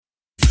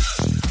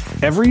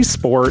Every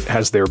sport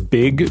has their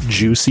big,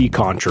 juicy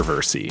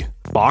controversy.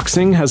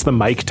 Boxing has the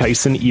Mike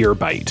Tyson ear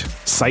bite.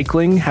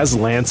 Cycling has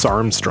Lance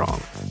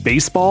Armstrong.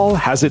 Baseball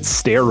has its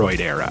steroid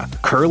era.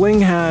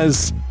 Curling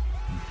has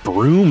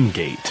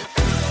Broomgate.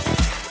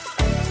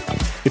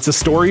 It's a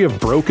story of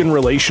broken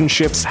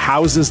relationships,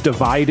 houses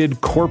divided,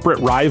 corporate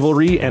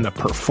rivalry, and a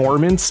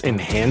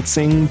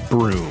performance-enhancing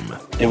broom.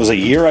 It was a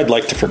year I'd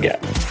like to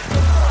forget.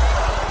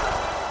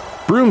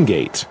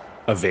 Broomgate.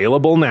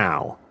 Available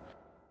now.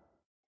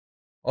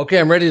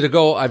 Okay, I'm ready to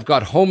go. I've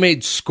got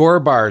homemade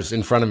score bars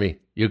in front of me,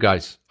 you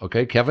guys.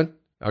 Okay, Kevin?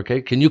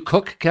 Okay, can you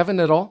cook,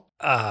 Kevin, at all?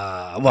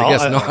 Well, I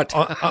guess not.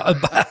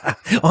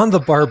 On the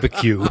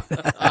barbecue.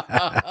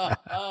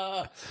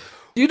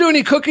 Do you do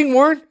any cooking,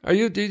 Warren?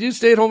 Did you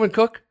stay at home and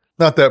cook?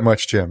 Not that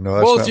much, Jim. No,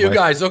 that's Both not you my,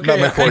 guys. Okay, not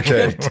my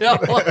forte. I can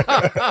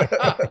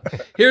tell.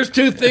 Here's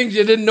two things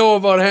you didn't know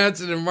about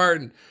Hanson and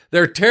Martin.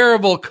 They're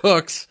terrible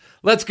cooks.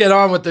 Let's get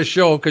on with the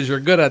show because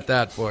you're good at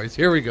that, boys.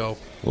 Here we go.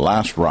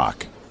 Last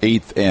rock,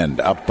 8th end,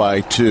 up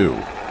by 2. Should be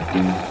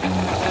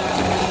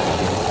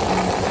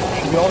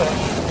all there.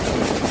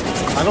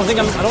 I don't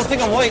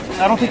think I'm white.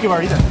 I don't think you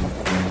are either.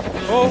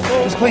 Oh.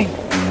 It's clean.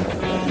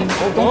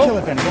 Oh, don't kill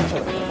it, Ben. Don't kill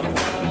it.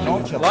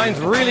 Don't kill it. Line's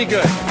really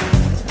good.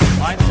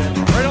 Line's in.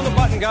 Right on the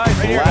button, guys.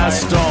 Right here.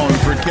 Last stone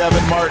for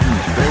Kevin Martin.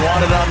 They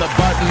want it on the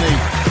button.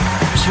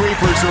 The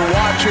sweepers are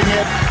watching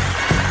it.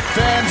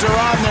 Fans are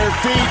on their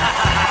feet.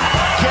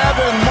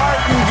 Kevin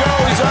Martin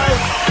goes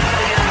out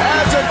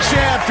as a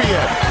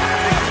champion.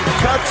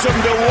 Cuts him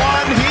to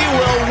 1. He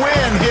will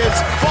win his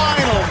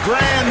final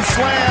Grand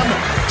Slam,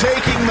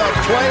 taking the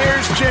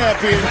Players'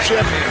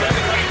 Championship.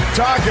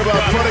 Talk about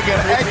putting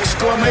an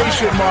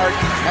exclamation mark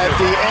at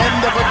the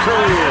end of a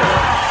career.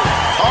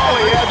 All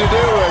he had to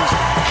do was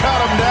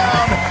cut him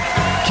down.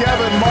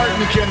 Kevin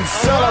Martin can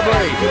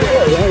celebrate.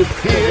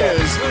 He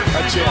is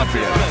a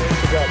champion.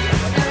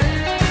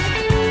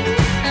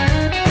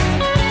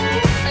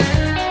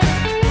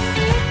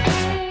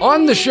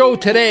 On the show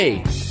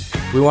today,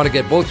 we want to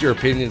get both your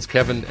opinions,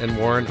 Kevin and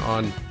Warren,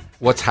 on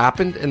what's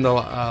happened in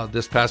the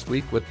this past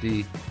week with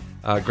the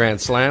Grand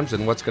Slams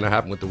and what's going to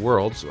happen with the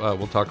Worlds.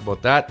 We'll talk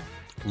about that.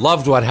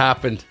 Loved what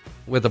happened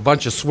with a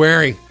bunch of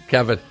swearing,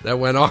 Kevin, that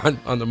went on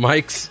the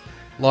mics.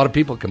 A lot of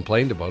people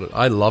complained about it.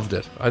 I loved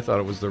it. I thought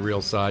it was the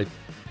real side.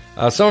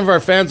 Some of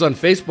our fans on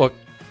Facebook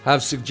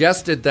have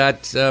suggested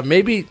that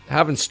maybe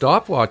having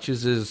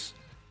stopwatches is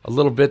a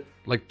little bit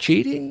like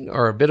cheating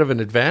or a bit of an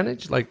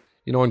advantage. Like,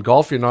 you know, in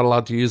golf, you're not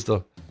allowed to use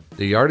the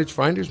yardage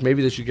finders.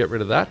 Maybe they should get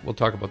rid of that. We'll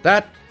talk about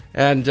that.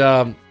 And,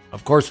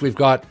 of course, we've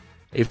got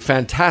a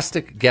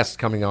fantastic guest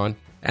coming on.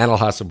 Anil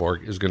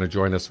Hasselborg is going to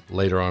join us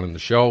later on in the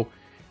show.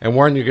 And,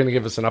 Warren, you're going to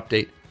give us an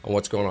update on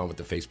what's going on with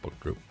the Facebook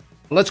group.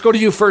 Let's go to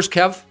you first,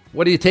 Kev.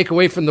 What do you take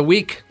away from the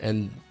week?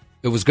 And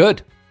it was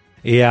good.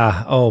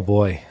 Yeah. Oh,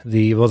 boy.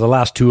 The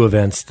last two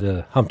events,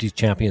 the Humpty's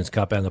Champions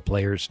Cup and the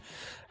Players,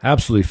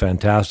 absolutely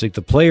fantastic.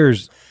 The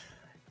Players...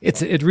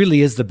 It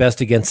really is the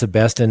best against the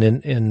best, and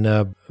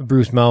in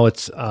Bruce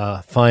Mowatt's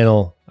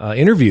final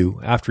interview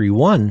after he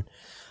won,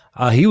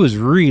 he was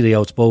really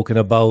outspoken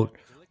about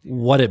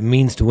what it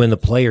means to win the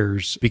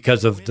Players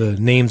because of the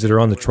names that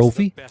are on the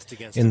trophy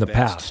in the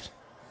past.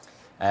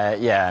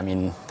 Yeah, I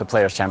mean, the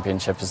Players'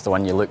 Championship is the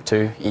one you look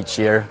to each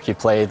year. You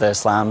play the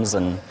slams,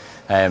 and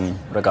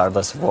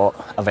regardless of what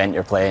event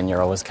you're playing,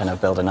 you're always kind of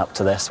building up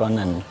to this one,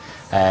 and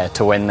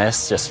to win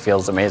this just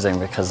feels amazing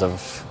because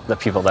of the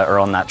people that are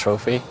on that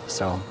trophy.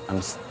 So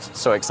I'm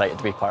so excited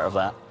to be part of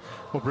that.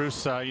 Well,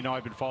 Bruce,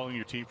 I've been following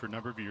your team for a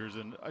number of years,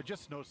 and I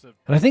just noticed that...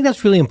 And I think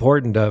that's really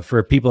important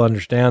for people to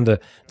understand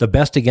the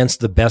best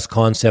against the best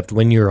concept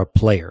when you're a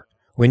player,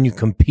 when you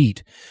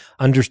compete.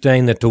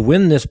 Understanding that to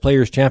win this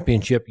Players'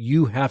 Championship,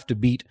 you have to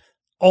beat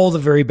all the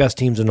very best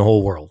teams in the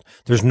whole world.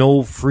 There's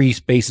no free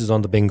spaces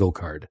on the bingo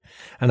card.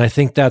 And I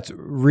think that's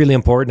really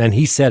important. And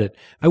he said it.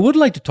 I would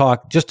like to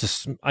talk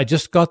I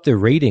just got the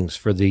ratings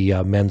for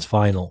the men's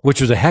final, which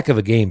was a heck of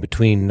a game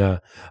between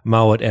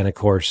Mowat and, of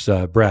course,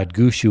 Brad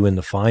Gushue in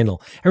the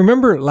final. I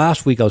remember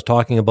last week I was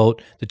talking about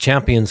the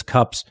Champions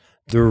Cups,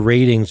 the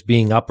ratings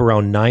being up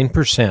around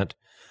 9%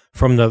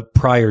 from the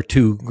prior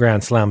two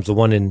Grand Slams, the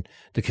one in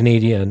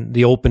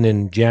the Open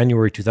in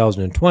January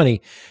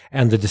 2020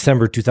 and the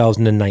December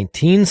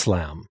 2019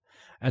 Slam,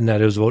 and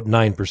that is about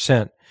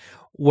 9%.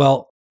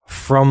 Well,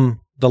 from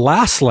the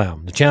last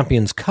Slam, the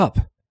Champions Cup,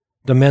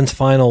 the men's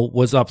final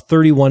was up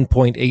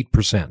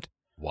 31.8%.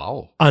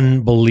 Wow.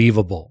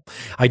 Unbelievable.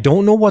 I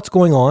don't know what's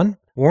going on.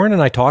 Warren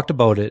and I talked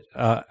about it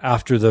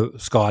after the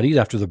Scotties,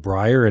 after the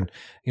Brier, and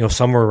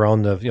somewhere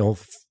around the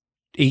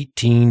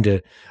 18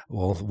 to,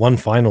 one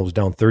final was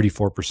down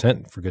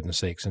 34%, for goodness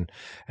sakes.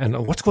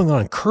 And what's going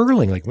on in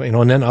curling?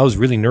 And then I was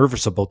really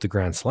nervous about the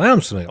Grand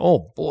Slams tonight.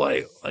 Oh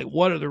boy,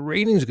 what are the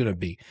ratings going to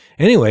be?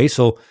 Anyway,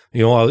 so,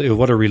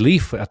 what a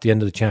relief at the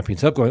end of the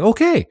Champions Cup going,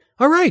 okay,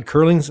 all right,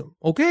 curling's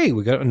okay.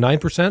 We got a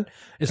 9%.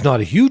 It's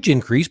not a huge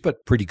increase,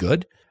 but pretty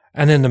good.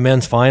 And then the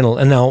men's final.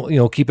 And now,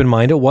 keep in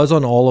mind, it was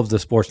on all of the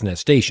Sportsnet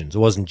stations. It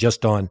wasn't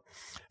just on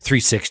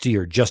 360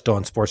 or just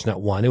on Sportsnet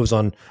 1. It was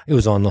on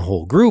the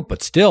whole group,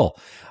 but still,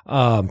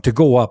 to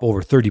go up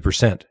over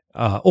 30%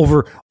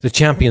 over the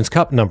Champions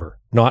Cup number,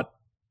 not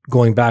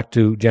going back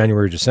to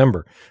January,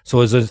 December.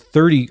 So it's a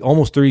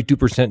almost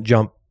 32%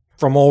 jump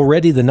from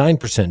already the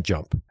 9%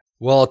 jump.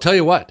 Well, I'll tell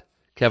you what,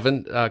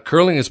 Kevin,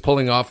 curling is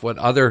pulling off what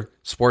other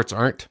sports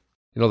aren't.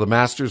 You know, the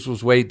Masters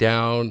was way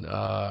down.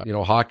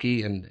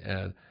 Hockey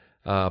and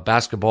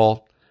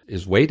basketball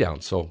is way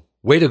down. So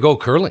way to go,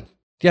 curling.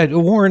 Yeah,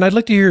 Warren, I'd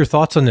like to hear your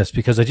thoughts on this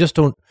because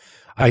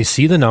I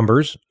see the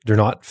numbers. They're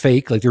not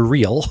fake, like they're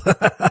real.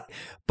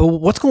 But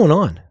what's going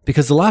on?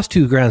 Because the last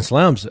 2 Grand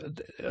Slams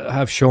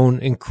have shown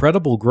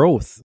incredible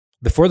growth.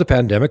 Before the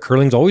pandemic,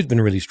 curling's always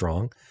been really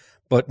strong,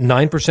 but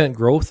 9%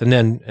 growth and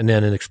then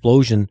an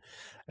explosion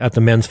at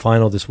the men's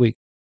final this week.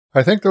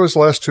 I think those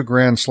last 2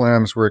 Grand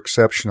Slams were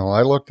exceptional.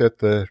 I looked at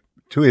the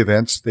 2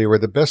 events. They were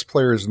the best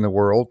players in the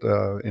world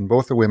in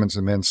both the women's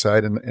and men's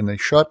side, and the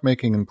shot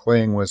making and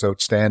playing was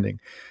outstanding.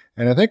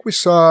 And I think we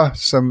saw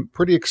some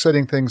pretty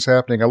exciting things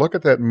happening. I look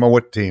at that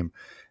Mowat team,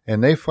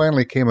 and they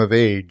finally came of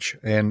age.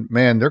 And,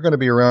 man, they're going to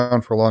be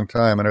around for a long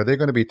time. And are they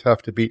going to be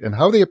tough to beat? And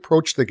how they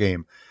approach the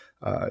game,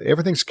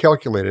 everything's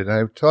calculated. And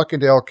I'm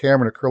talking to Al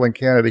Cameron at Curling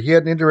Canada. He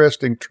had an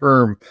interesting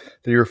term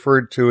that he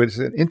referred to as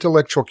an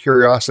intellectual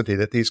curiosity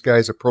that these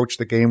guys approach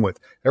the game with.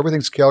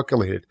 Everything's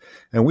calculated.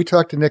 And we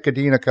talked to Nick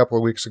Edin a couple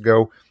of weeks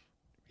ago.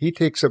 He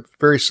takes a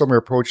very similar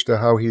approach to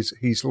how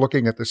he's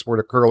looking at the sport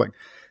of curling.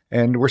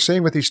 And we're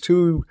seeing with these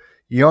 2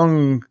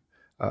 young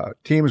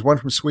teams, one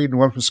from Sweden,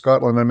 one from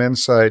Scotland on the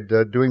men's side,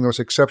 doing those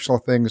exceptional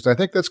things. And I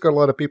think that's got a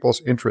lot of people's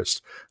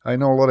interest. I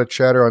know a lot of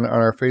chatter on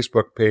our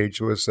Facebook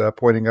page was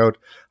pointing out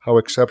how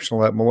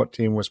exceptional that Mowat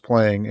team was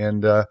playing.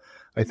 And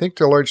I think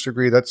to a large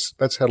degree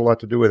that's had a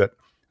lot to do with it.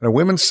 On the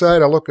women's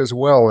side, I look as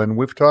well. And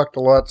we've talked a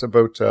lot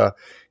about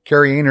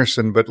Carrie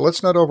Anderson, but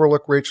let's not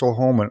overlook Rachel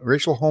Homan.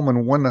 Rachel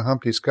Homan won the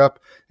Humphreys Cup,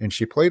 and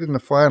she played in the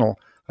final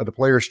of the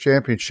Players'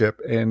 Championship,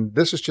 and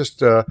this is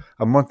just a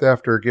month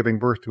after giving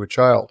birth to a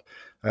child.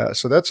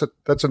 So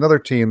that's another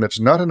team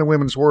that's not in the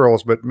women's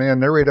worlds, but man,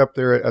 they're right up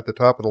there at the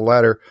top of the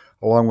ladder,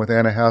 along with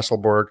Anna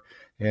Hasselborg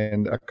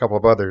and a couple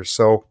of others.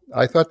 So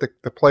I thought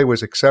the play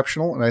was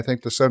exceptional, and I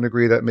think to some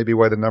degree that may be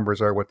why the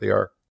numbers are what they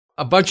are.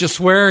 A bunch of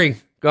swearing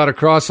got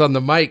across on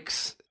the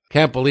mics.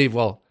 Can't believe,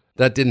 well,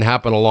 that didn't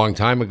happen a long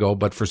time ago,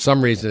 but for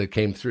some reason it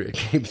came through. It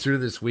came through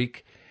this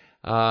week.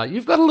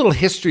 You've got a little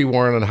history,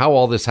 Warren, on how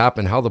all this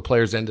happened, how the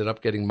players ended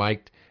up getting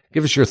mic'd.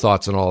 Give us your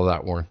thoughts on all of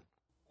that, Warren.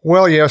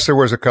 Well, yes, there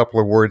was a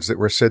couple of words that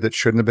were said that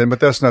shouldn't have been, but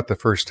that's not the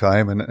first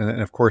time. And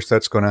of course,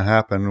 that's going to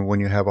happen when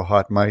you have a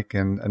hot mic,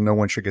 and no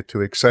one should get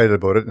too excited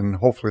about it. And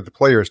hopefully the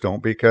players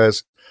don't,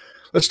 because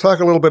let's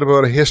talk a little bit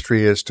about a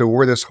history as to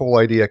where this whole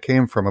idea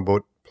came from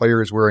about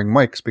players wearing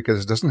mics,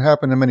 because it doesn't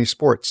happen in many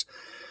sports.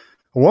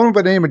 A woman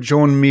by the name of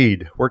Joan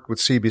Mead worked with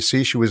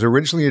CBC. She was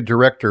originally a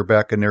director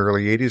back in the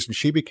early 80s, and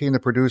she became the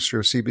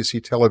producer of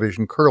CBC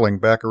television curling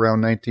back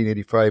around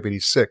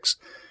 1985-86.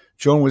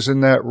 Joan was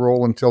in that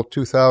role until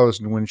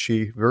 2000, when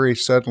she very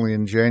suddenly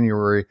in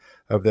January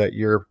of that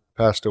year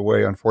passed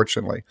away,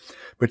 unfortunately.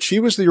 But she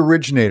was the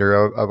originator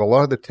of a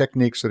lot of the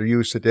techniques that are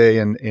used today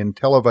in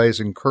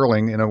televising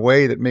curling in a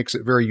way that makes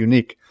it very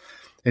unique.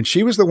 And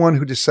she was the one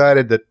who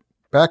decided that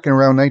back in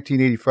around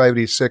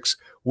 1985-86,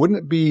 wouldn't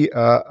it be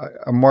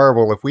a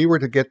marvel if we were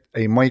to get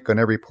a mic on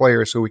every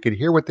player so we could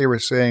hear what they were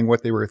saying,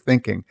 what they were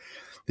thinking?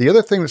 The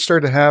other thing that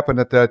started to happen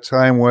at that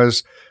time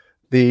was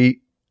the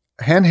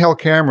handheld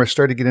cameras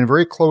started getting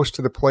very close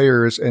to the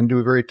players and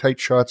do very tight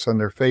shots on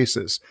their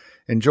faces.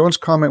 And Joan's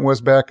comment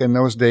was, back in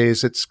those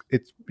days, it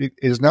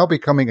is now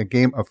becoming a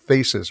game of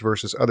faces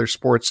versus other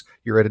sports.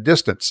 You're at a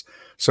distance.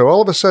 So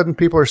all of a sudden,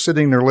 people are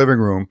sitting in their living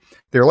room.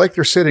 They're like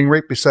they're sitting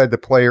right beside the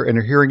player, and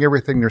they're hearing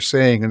everything they're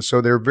saying. And so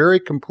they're very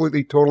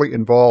completely, totally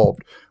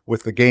involved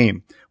with the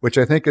game, which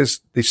I think is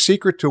the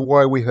secret to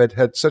why we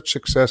had such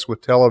success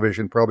with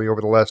television probably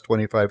over the last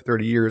 25,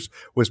 30 years,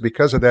 was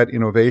because of that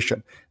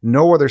innovation.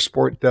 No other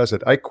sport does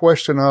it. I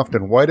question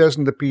often, why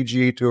doesn't the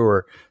PGA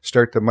Tour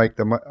start to mic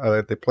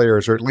the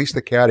players, or at least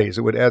the caddies?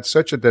 It would add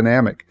such a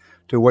dynamic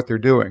to what they're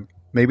doing.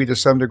 Maybe to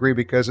some degree,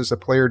 because it's a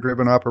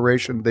player-driven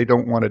operation, they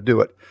don't want to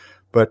do it.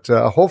 But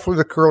hopefully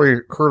the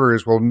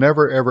curlers will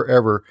never, ever,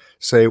 ever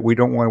say we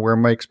don't want to wear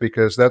mics,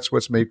 because that's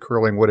what's made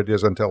curling what it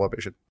is on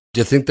television. Do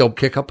you think they'll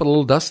kick up a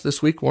little dust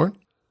this week, Warren?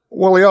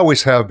 Well, they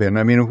always have been.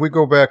 I mean, if we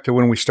go back to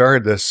when we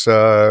started this,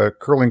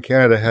 Curling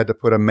Canada had to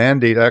put a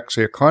mandate,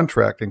 actually a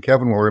contract, and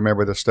Kevin will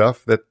remember this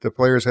stuff, that the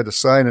players had to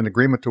sign an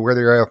agreement to wear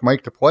their IF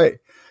mic to play.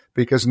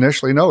 Because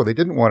initially, no, they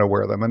didn't want to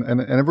wear them.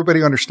 And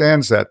everybody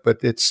understands that. But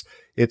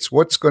it's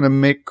what's going to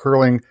make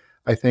curling,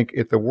 I think,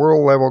 at the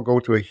world level,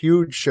 go to a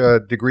huge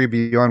degree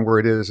beyond where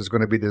it is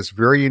going to be this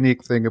very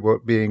unique thing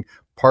about being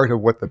part of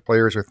what the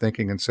players are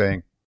thinking and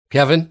saying.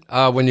 Kevin,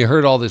 when you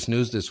heard all this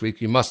news this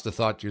week, you must have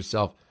thought to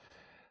yourself,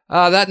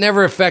 that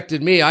never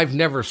affected me. I've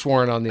never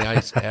sworn on the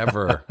ice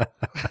ever.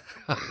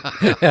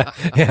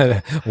 Yeah,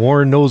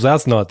 Warren knows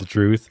that's not the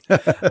truth.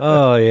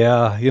 Oh,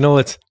 yeah. You know,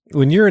 it's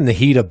when you're in the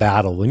heat of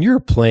battle, when you're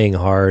playing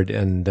hard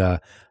and,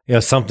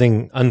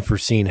 something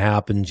unforeseen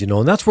happens,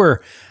 and that's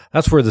where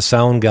the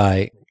sound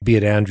guy, be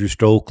it Andrew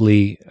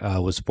Stokely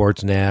with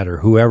Sportsnet or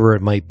whoever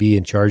it might be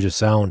in charge of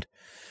sound,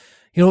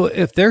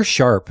 if they're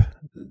sharp,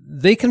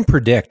 they can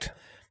predict,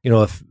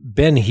 if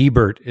Ben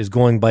Hebert is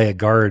going by a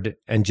guard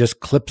and just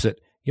clips it,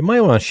 you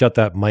might want to shut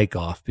that mic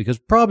off because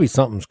probably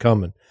something's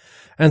coming.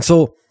 And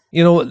so,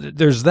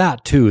 there's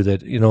that too,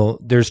 that,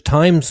 there's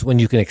times when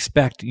you can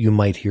expect you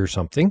might hear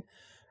something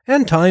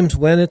and times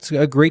when it's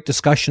a great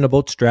discussion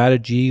about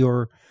strategy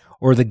or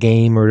the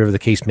game or whatever the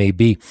case may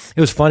be.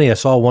 It was funny. I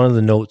saw one of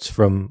the notes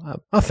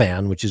from a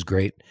fan, which is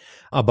great,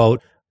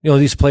 about,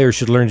 these players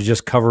should learn to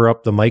just cover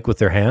up the mic with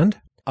their hand.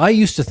 I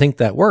used to think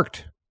that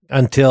worked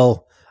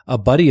until a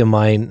buddy of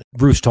mine,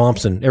 Bruce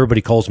Thompson,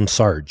 everybody calls him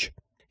Sarge.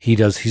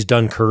 He's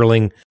done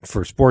curling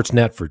for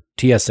Sportsnet, for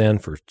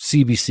TSN, for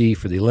CBC,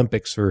 for the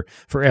Olympics, for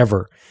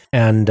forever.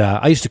 And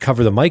I used to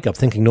cover the mic up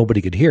thinking nobody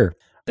could hear.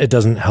 It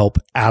doesn't help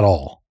at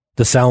all.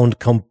 The sound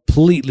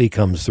completely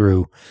comes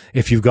through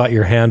if you've got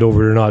your hand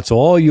over it or not. So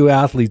all you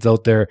athletes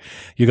out there,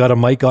 you got a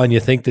mic on, you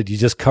think that you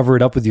just cover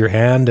it up with your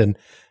hand and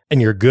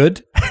you're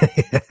good.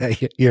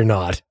 You're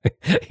not.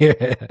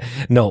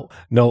 No,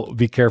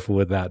 be careful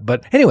with that.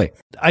 But anyway,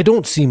 I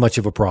don't see much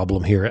of a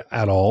problem here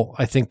at all.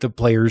 I think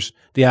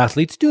the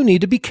athletes do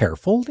need to be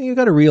careful. You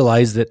got to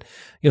realize that,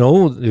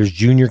 there's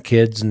junior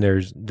kids and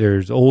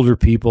there's older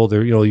people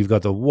there. You've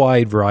got the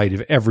wide variety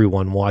of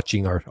everyone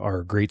watching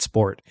our great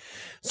sport.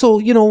 So,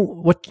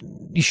 what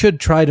you should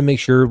try to make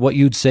sure what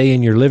you'd say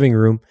in your living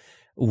room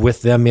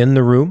with them in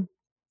the room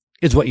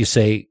is what you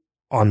say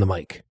on the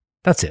mic.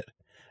 That's it.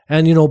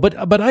 And,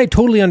 but I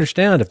totally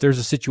understand if there's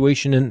a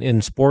situation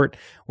in sport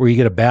where you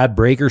get a bad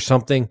break or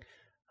something,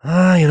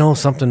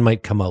 something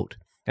might come out.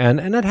 And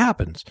that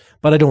happens.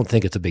 But I don't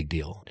think it's a big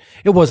deal.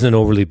 It wasn't an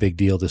overly big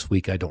deal this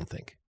week, I don't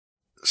think.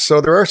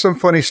 So there are some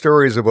funny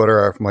stories about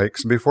RF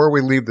mics. Before we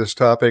leave this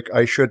topic,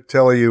 I should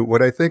tell you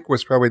what I think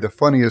was probably the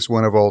funniest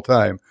one of all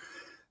time.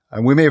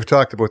 And we may have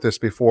talked about this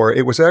before.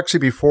 It was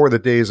actually before the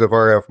days of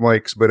RF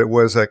mics, but it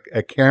was a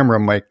camera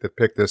mic that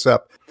picked this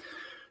up.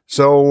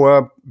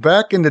 So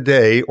back in the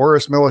day,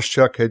 Oris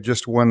Milischuk had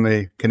just won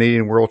the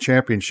Canadian World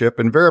Championship,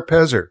 and Vera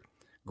Pezer,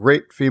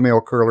 great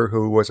female curler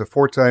who was a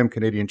 4-time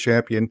Canadian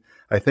champion,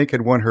 I think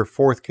had won her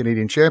 4th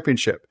Canadian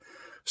championship.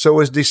 So it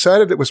was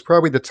decided it was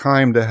probably the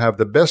time to have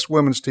the best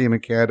women's team in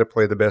Canada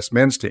play the best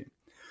men's team.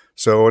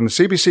 So in the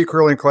CBC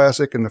Curling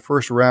Classic, in the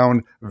first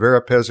round,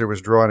 Vera Pezer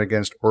was drawn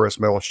against Oris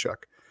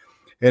Milischuk.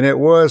 And it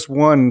was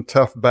one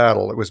tough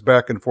battle. It was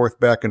back and forth,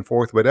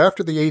 but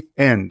after the 8th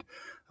end,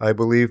 I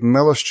believe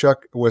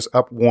Milischuk was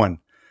up 1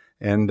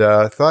 and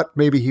thought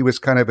maybe he was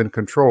kind of in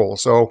control.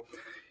 So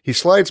he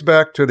slides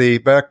back to the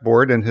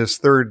backboard and his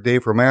third,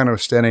 Dave Romano,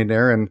 standing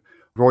there, and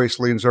Royce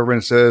leans over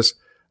and says,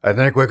 "I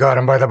think we got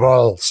him by the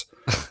balls."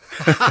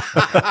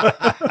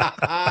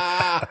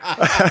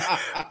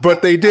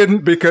 But they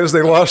didn't because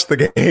they lost the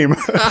game.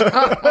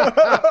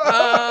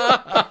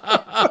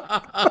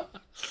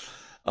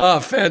 Oh,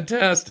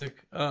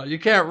 fantastic. You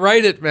can't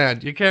write it,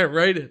 man. You can't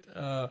write it.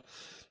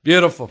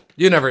 Beautiful.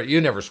 You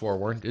never swore,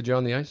 Warren, did you,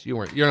 on the ice?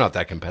 You're not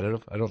that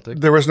competitive, I don't think.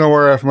 There was no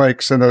RF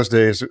mics in those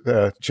days,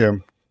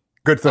 Jim.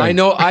 Good thing. I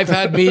know. I've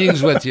had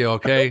meetings with you.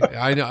 Okay,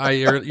 I know.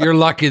 You're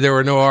lucky there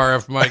were no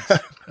RF mics.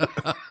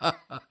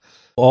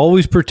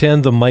 Always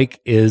pretend the mic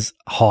is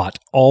hot.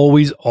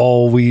 Always,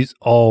 always,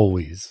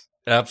 always.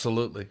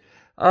 Absolutely.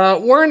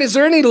 Warren, is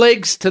there any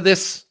legs to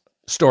this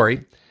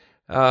story?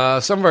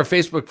 Some of our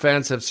Facebook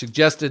fans have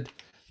suggested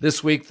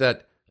this week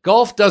that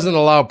golf doesn't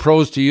allow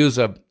pros to use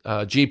a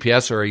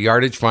GPS or a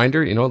yardage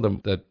finder,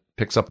 that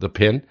picks up the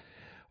pin,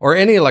 or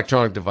any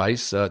electronic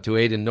device to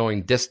aid in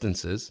knowing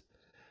distances.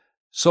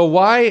 So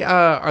why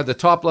are the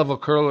top-level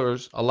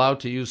curlers allowed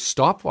to use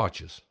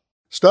stopwatches?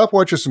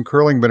 Stopwatches in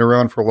curling have been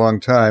around for a long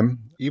time.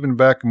 Even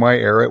back in my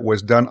era, it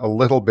was done a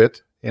little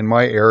bit. In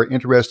my era,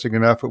 interesting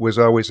enough, it was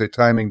always a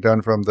timing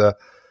done from the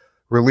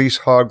release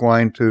hog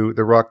line to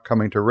the rock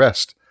coming to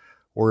rest.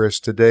 Whereas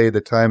today, the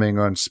timing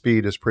on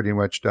speed is pretty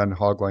much done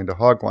hog line to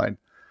hog line.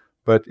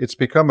 But it's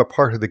become a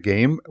part of the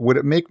game. Would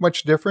it make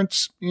much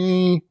difference?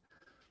 I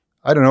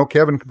don't know.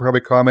 Kevin can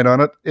probably comment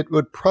on it. It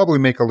would probably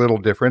make a little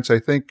difference. I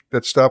think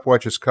that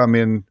stopwatches come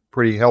in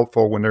pretty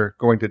helpful when they're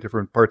going to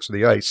different parts of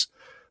the ice.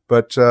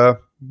 But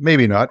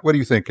maybe not. What do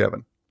you think,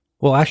 Kevin?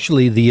 Well,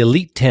 actually, the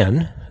Elite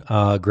 10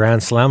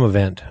 Grand Slam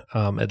event,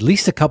 at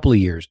least a couple of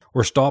years,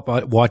 where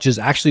stopwatches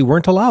actually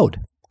weren't allowed.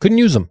 Couldn't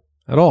use them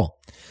at all.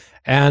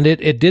 And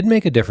it did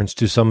make a difference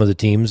to some of the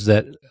teams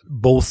that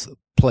both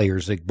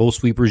players, like both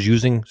sweepers,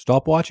 using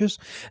stopwatches.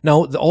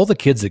 Now, all the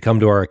kids that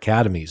come to our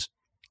academies,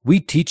 we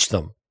teach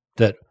them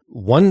that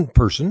one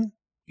person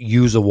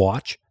use a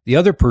watch, the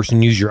other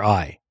person use your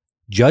eye.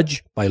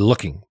 Judge by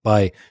looking,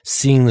 by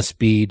seeing the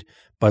speed,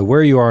 by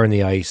where you are in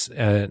the ice,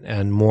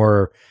 and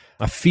more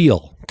a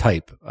feel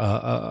type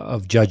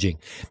of judging.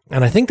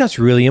 And I think that's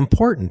really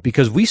important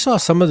because we saw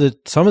some of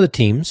the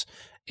teams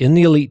in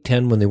the Elite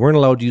 10 when they weren't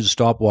allowed to use a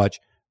stopwatch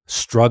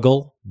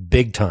struggle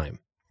big time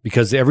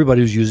because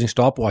everybody was using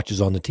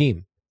stopwatches on the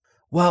team.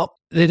 Well,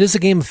 it is a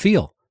game of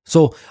feel.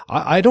 So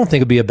I don't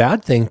think it'd be a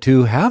bad thing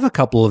to have a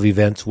couple of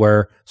events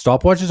where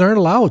stopwatches aren't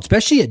allowed,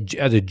 especially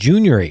at a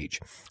junior age.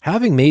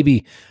 Having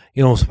maybe,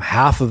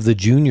 half of the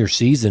junior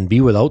season be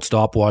without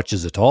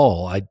stopwatches at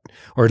all,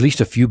 or at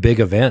least a few big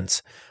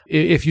events.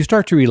 If you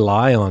start to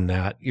rely on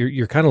that,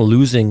 you're kind of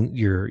losing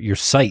your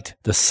sight,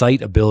 the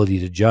sight ability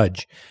to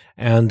judge.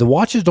 And the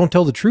watches don't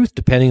tell the truth,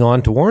 depending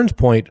on, to Warren's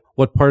point,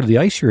 what part of the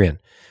ice you're in.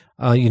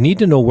 You need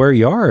to know where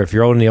you are, if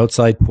you're out on the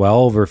outside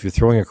 12, or if you're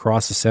throwing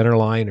across the center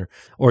line,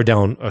 or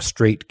down a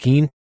straight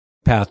keen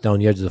path down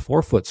the edge of the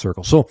 4-foot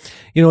circle. So,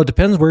 it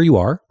depends where you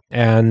are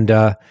and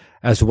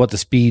as to what the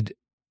speed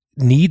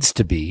needs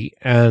to be.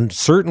 And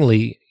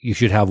certainly you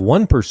should have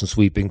one person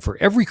sweeping for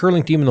every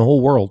curling team in the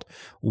whole world,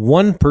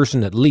 one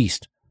person at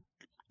least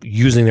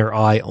using their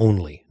eye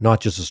only,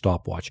 not just a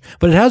stopwatch.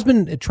 But it has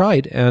been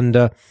tried, and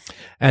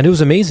it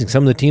was amazing.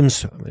 Some of the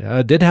teams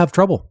did have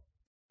trouble.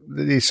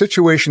 The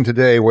situation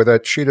today where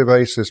that sheet of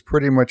ice is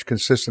pretty much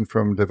consistent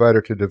from divider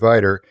to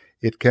divider,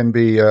 it can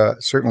be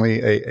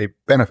certainly a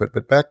benefit.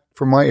 But back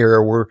from my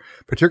era, where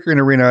particularly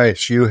in arena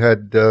ice, you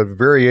had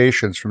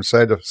variations from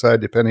side to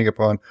side depending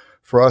upon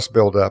frost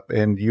buildup,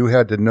 and you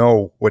had to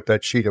know what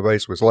that sheet of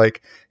ice was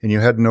like, and you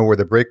had to know where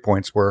the break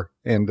points were.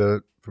 And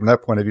from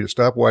that point of view, the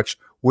stopwatch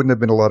wouldn't have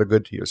been a lot of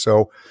good to you.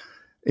 So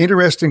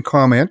interesting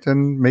comment,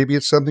 and maybe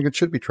it's something that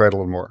should be tried a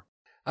little more.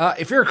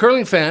 If you're a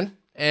curling fan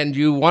and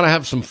you want to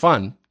have some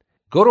fun,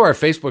 go to our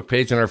Facebook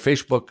page and our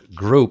Facebook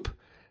group.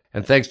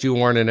 And thanks to you,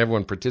 Warren, and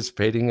everyone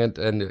participating.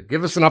 And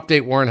give us an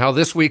update, Warren, how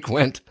this week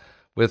went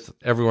with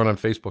everyone on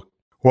Facebook.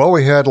 Well,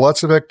 we had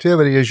lots of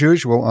activity as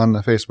usual on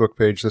the Facebook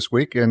page this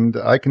week, and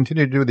I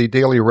continue to do the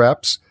daily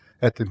wraps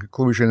at the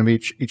conclusion of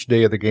each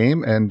day of the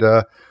game, and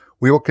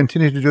we will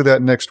continue to do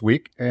that next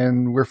week.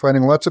 And we're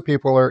finding lots of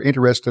people are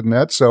interested in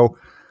that, so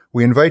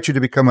we invite you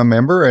to become a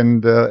member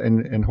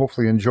and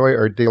hopefully enjoy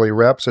our daily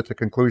wraps at the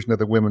conclusion of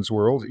the Women's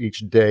World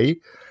each day.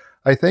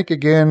 I think,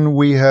 again,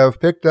 we have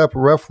picked up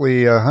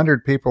roughly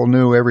 100 people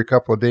new every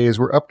couple of days.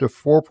 We're up to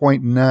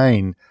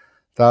 4.9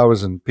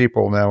 thousand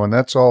people now, and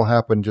that's all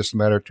happened just a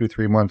matter of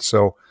 2-3 months.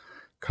 So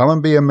come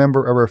and be a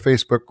member of our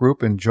Facebook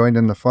group and join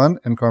in the fun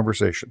and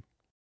conversation.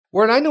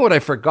 Warren, I know what I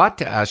forgot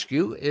to ask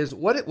you is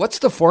what's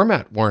the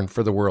format, Warren,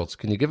 for the Worlds?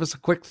 Can you give us a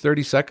quick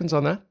 30 seconds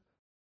on that?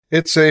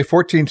 It's a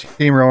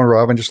 14-team round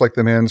robin, just like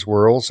the men's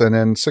Worlds, and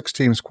then 6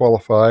 teams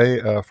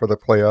qualify for the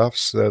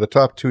playoffs. The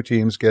top 2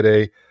 teams get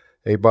a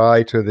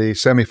bye to the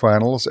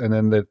semifinals, and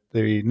then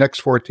the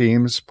next 4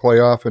 teams play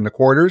off in the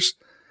quarters,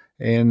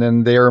 and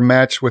then they are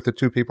matched with the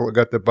 2 people that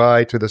got the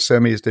bye to the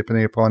semis,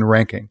 depending upon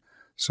ranking.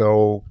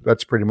 So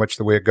that's pretty much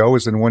the way it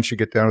goes. And once you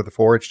get down to the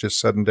 4, it's just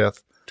sudden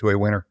death to a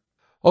winner.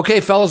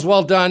 Okay, fellas,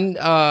 well done.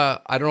 I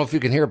don't know if you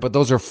can hear it, but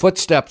those are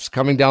footsteps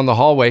coming down the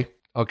hallway.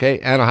 Okay,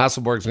 Anna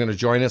Hasselborg is going to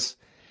join us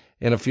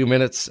in a few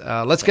minutes.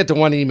 Let's get to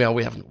one email.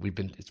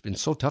 It's been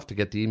so tough to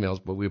get the emails,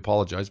 but we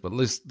apologize. But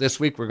this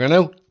week we're going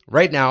to,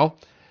 right now.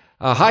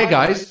 Hi,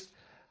 guys.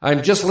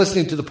 I'm just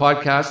listening to the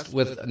podcast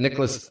with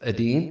Nicholas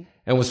Adine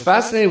and was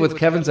fascinated with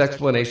Kevin's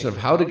explanation of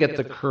how to get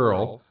the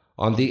curl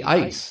on the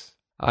ice.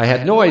 I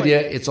had no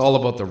idea it's all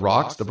about the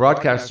rocks. The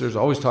broadcasters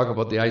always talk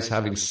about the ice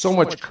having so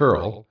much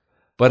curl,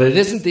 but it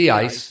isn't the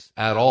ice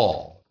at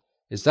all.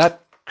 Is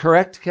that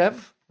correct,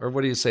 Kev? Or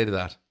what do you say to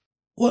that?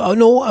 Well,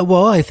 no.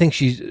 Well, I think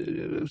she's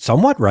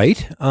somewhat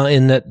right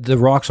in that the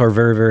rocks are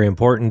very, very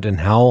important,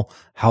 and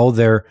how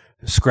they're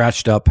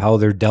scratched up, how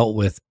they're dealt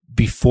with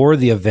before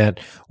the event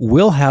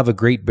will have a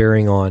great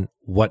bearing on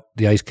what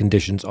the ice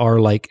conditions are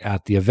like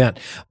at the event.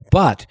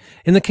 But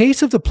in the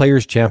case of the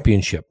Players'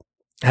 Championship,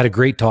 I had a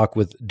great talk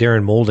with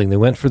Darren Moulding. They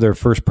went for their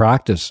first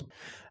practice.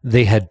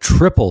 They had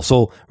triple.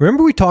 So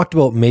remember we talked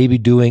about maybe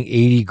doing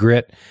 80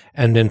 grit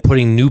and then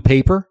putting new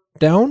paper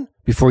down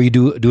before you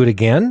do it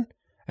again?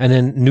 And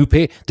then new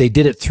paper. They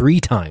did it 3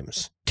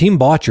 times. Team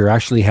Botcher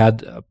actually had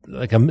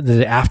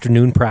the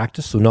afternoon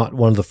practice, so not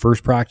one of the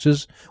first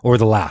practices or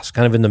the last,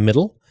 kind of in the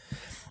middle.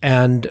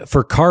 And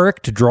for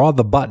Carrick to draw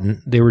the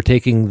button, they were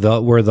taking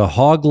where the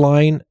hog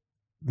line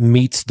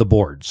meets the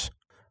boards.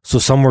 So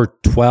somewhere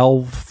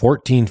 12,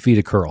 14 feet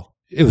of curl.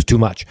 It was too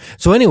much.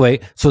 So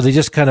anyway, they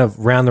just kind of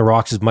ran the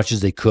rocks as much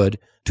as they could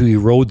to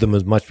erode them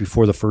as much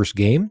before the first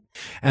game.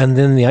 And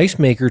then the ice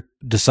maker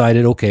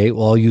decided, okay,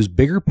 well, I'll use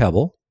bigger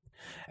pebble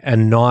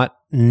and not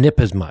nip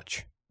as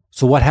much.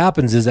 So what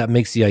happens is that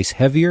makes the ice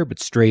heavier but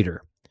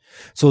straighter.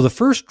 So the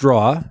first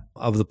draw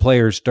of the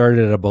players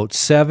started at about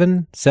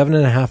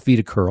 7.5 feet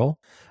of curl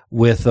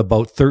with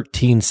about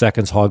 13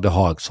 seconds hog to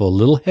hog. So a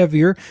little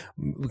heavier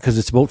because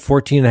it's about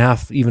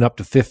 14.5, even up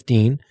to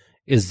 15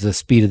 is the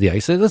speed of the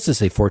ice. Let's just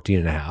say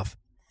 14.5.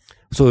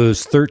 So it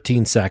was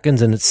 13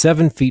 seconds and it's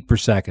 7 feet per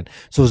second.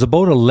 So it was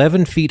about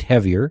 11 feet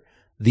heavier,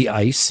 the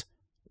ice,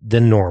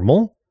 than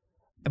normal,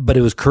 but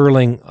it was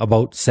curling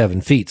about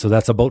 7 feet. So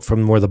that's about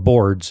from where the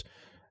boards,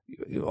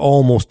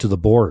 almost to the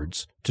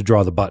boards to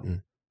draw the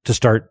button to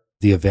start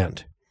the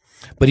event.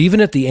 But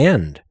even at the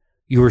end,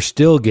 you were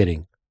still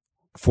getting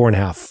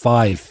 4.5,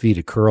 5 feet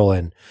of curl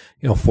and,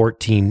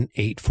 14.8,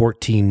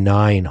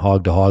 14.9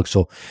 hog to hog.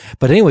 So,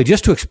 but anyway,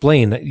 just to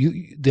explain that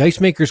the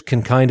ice makers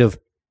can kind of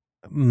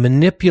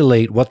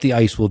manipulate what the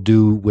ice will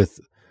do with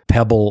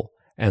pebble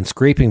and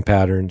scraping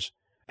patterns,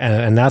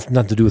 and that's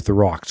nothing to do with the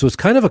rock. So it's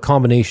kind of a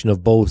combination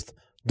of both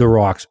the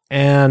rocks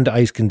and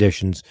ice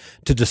conditions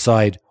to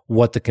decide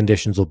what the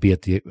conditions will be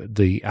at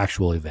the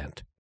actual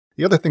event.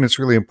 The other thing that's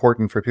really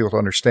important for people to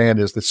understand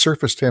is that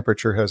surface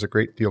temperature has a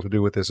great deal to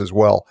do with this as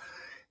well.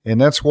 And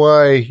that's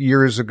why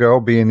years ago,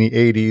 being the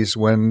 80s,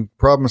 when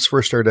problems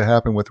first started to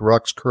happen with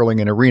rocks curling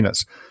in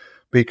arenas,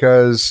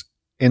 because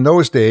in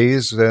those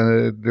days,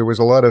 there was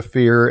a lot of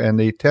fear, and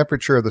the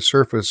temperature of the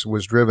surface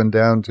was driven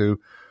down to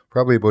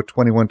probably about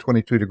 21,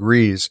 22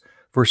 degrees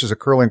versus a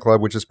curling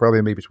club, which is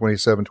probably maybe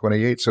 27,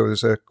 28. So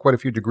there's quite a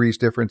few degrees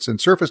difference in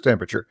surface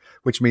temperature,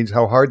 which means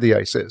how hard the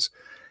ice is.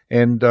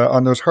 And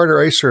on those harder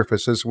ice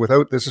surfaces,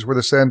 this is where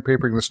the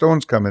sandpaper and the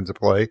stones come into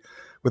play.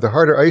 With a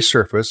harder ice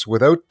surface,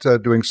 without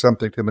doing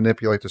something to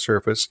manipulate the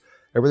surface,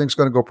 everything's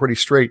going to go pretty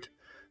straight.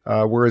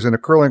 Whereas in a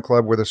curling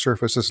club where the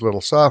surface is a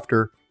little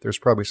softer, there's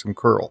probably some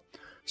curl.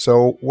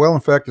 So, well,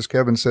 in fact, as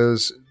Kevin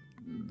says,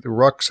 the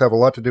rocks have a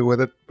lot to do with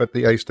it, but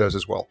the ice does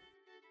as well.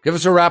 Give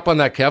us a wrap on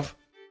that, Kev.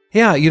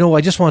 Yeah,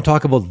 I just want to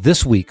talk about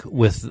this week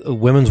with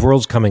Women's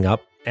Worlds coming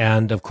up.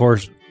 And, of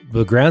course,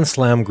 the Grand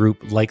Slam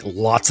group like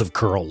lots of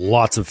curl,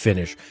 lots of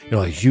finish,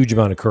 a huge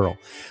amount of curl.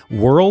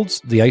 Worlds,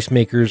 the ice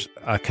makers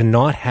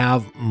cannot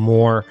have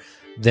more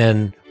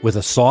than, with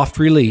a soft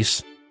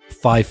release,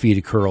 5 feet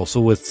of curl.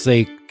 So with,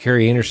 say,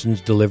 Carrie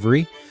Anderson's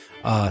delivery,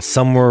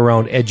 somewhere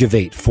around edge of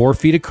 8, 4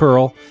 feet of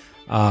curl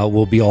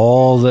will be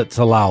all that's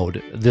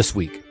allowed this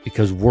week,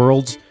 because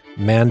Worlds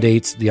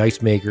mandates the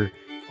ice maker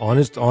on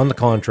the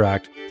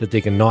contract that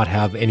they cannot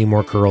have any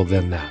more curl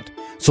than that.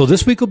 So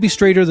this week will be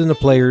straighter than the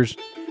players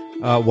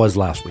was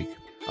last week.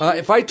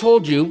 If I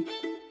told you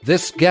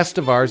this guest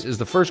of ours is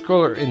the first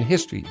curler in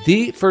history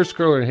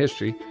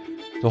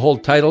to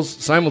hold titles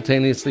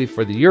simultaneously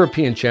for the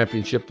European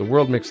Championship, the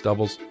World Mixed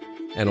Doubles,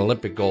 and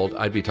Olympic Gold,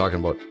 I'd be talking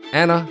about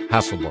Anna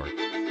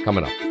Hasselborg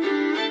coming up.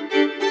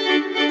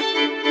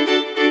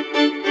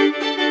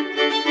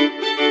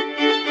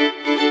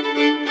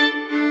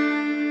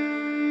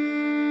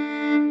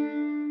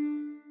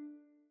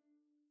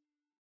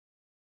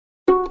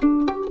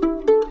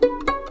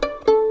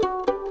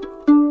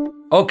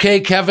 Okay,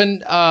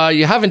 Kevin,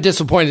 you haven't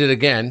disappointed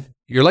again.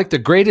 You're like the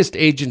greatest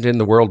agent in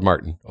the world,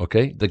 Martin,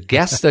 okay? The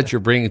guests that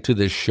you're bringing to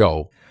this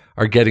show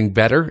are getting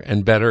better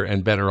and better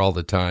and better all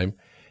the time.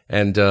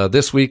 And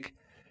this week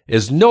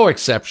is no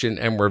exception,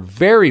 and we're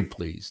very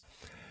pleased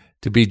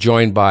to be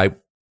joined by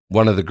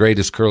one of the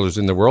greatest curlers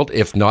in the world,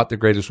 if not the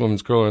greatest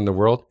women's curler in the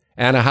world,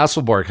 Anna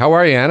Hasselborg. How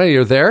are you, Anna?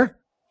 You're there?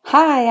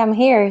 Hi, I'm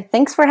here.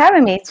 Thanks for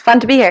having me. It's fun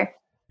to be here.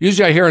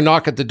 Usually I hear a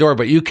knock at the door,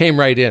 but you came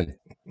right in.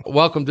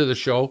 Welcome to the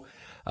show.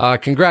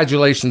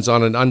 Congratulations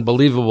on an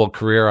unbelievable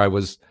career.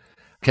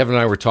 Kevin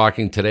and I were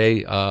talking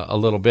today a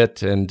little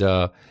bit, and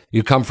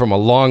you come from a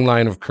long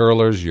line of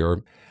curlers.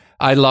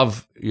 I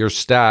love your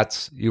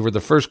stats. You were the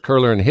first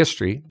curler in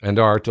history and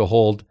are to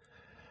hold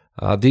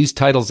these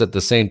titles at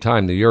the same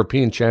time, the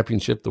European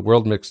Championship, the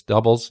World Mixed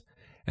Doubles,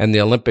 and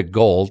the Olympic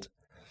Gold.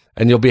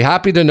 And you'll be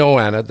happy to know,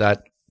 Anna,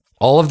 that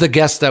all of the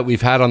guests that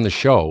we've had on the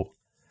show,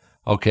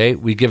 okay,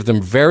 we give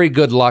them very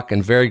good luck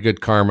and very good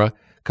karma,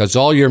 because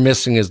all you're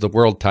missing is the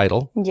world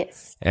title.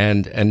 Yes.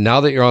 And now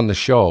that you're on the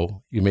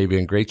show, you may be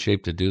in great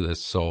shape to do this.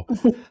 So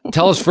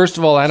tell us, first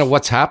of all, Anna,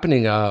 what's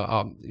happening?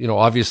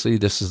 Obviously,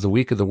 this is the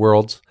week of the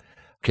Worlds.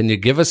 Can you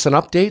give us an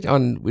update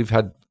on, we've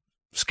had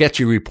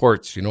sketchy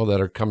reports, that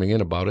are coming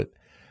in about it.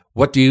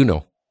 What do you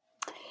know?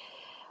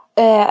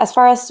 As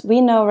far as we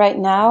know right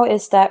now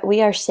is that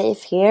we are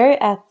safe here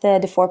at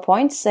the 4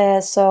 points.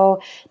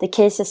 So the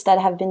cases that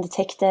have been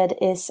detected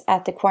is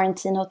at the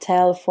quarantine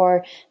hotel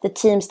for the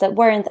teams that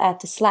weren't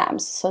at the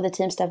slams. So the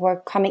teams that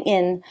were coming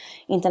in,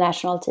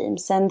 international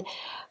teams. And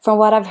from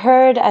what I've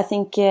heard, I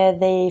think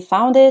they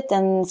found it.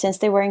 And since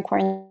they were in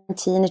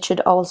quarantine, it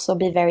should also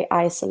be very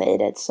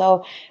isolated.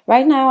 So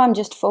right now I'm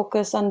just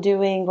focused on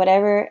doing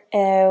whatever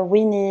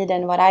we need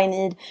and what I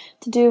need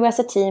to do as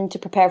a team to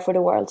prepare for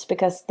the Worlds,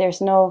 because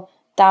there's no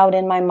doubt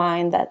in my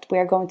mind that we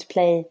are going to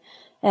play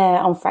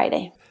on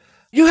Friday.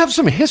 You have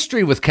some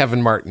history with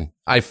Kevin Martin,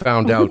 I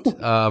found out.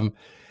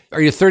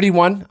 Are you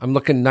 31? I'm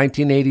looking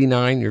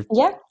 1989.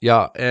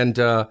 Yeah.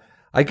 And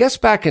I guess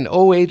back in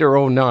 08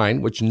 or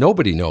 09, which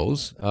nobody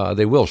knows,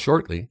 they will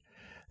shortly,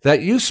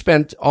 that you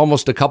spent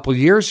almost a couple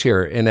years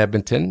here in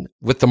Edmonton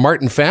with the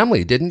Martin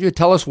family. Didn't you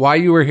tell us why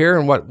you were here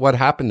and what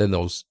happened in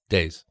those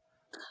days?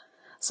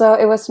 So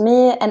it was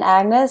me and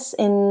Agnes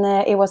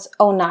it was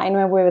 09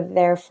 when we were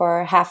there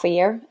for half a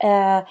year.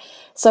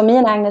 So me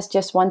and Agnes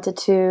just wanted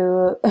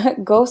to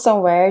go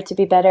somewhere to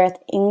be better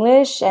at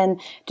English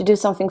and to do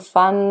something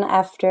fun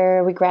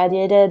after we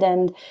graduated.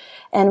 And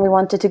we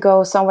wanted to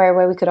go somewhere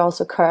where we could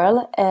also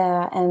curl.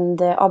 And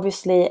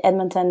obviously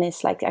Edmonton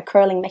is like a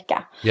curling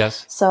mecca.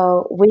 Yes.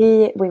 So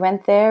we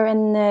went there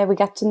and we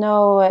got to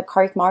know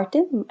Carrick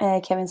Martin,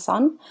 Kevin's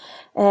son.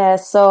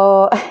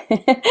 So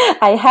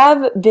I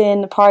have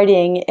been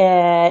partying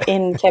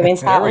in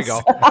Kevin's house. There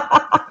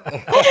we go.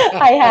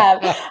 I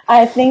have.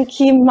 I think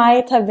he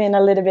might have been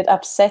a little bit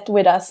upset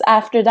with us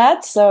after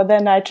that. So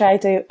then I try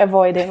to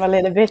avoid him a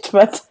little bit,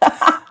 but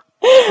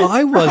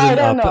I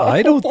wasn't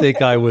I don't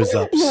think I was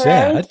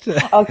upset.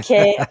 Right?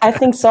 Okay, I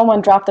think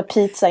someone dropped a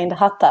pizza in the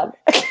hot tub.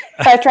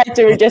 I tried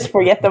to just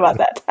forget about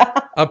that.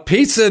 A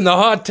pizza in the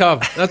hot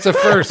tub. That's a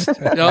first.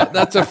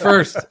 That's a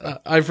first.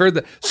 I've heard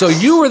that. So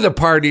you were the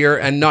partier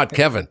and not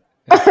Kevin.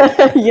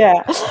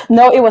 Yeah.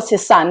 No, it was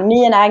his son.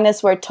 Me and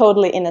Agnes were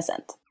totally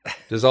innocent.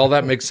 Does all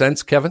that make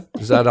sense, Kevin?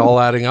 Is that all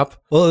adding up?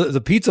 Well,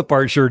 the pizza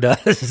part sure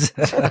does.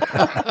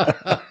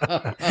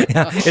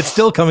 Yeah, it's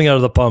still coming out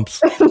of the pumps.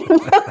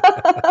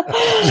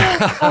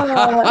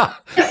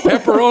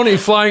 Pepperoni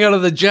flying out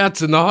of the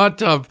jets in the hot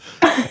tub.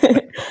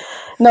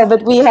 No,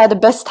 but we had the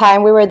best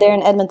time. We were there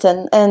in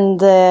Edmonton,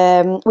 and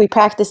we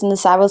practiced in the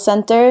Savile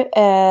Center,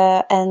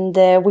 and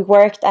we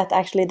worked at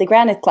actually the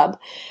Granite Club,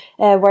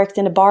 worked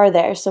in a bar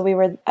there. So we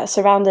were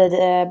surrounded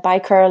by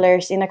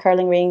curlers in a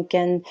curling rink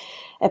and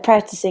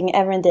practicing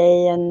every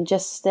day and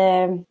just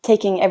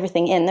taking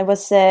everything in. It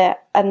was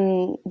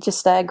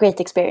just a great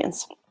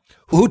experience.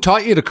 Who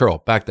taught you to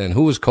curl back then?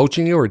 Who was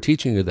coaching you or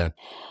teaching you then?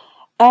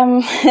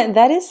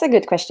 That is a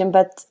good question.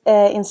 But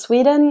in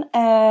Sweden,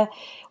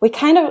 we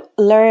kind of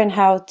learn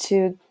how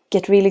to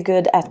get really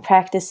good at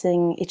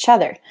practicing each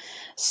other.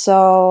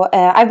 So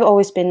I've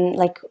always been,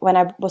 like, when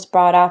I was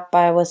brought up,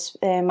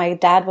 my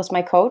dad was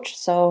my coach.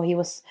 So he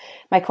was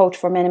my coach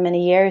for many,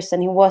 many years.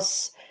 And he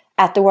was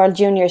at the World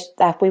Juniors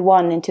that we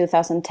won in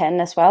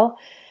 2010 as well.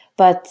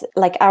 But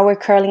like our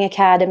curling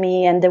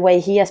academy and the way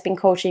he has been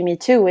coaching me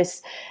too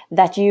is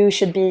that you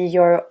should be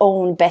your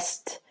own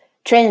best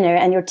trainer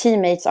and your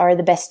teammates are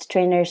the best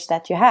trainers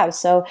that you have.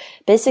 So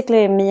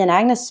basically me and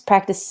Agnes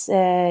practice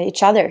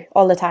each other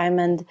all the time.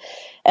 And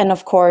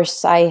of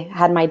course I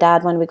had my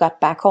dad when we got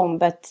back home,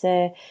 but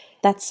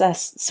that's a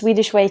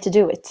Swedish way to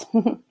do it.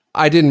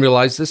 I didn't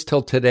realize this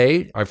till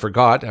today. I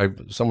forgot.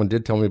 Someone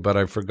did tell me, but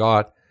I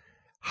forgot.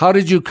 How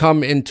did you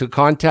come into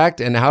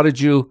contact and how did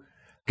you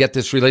get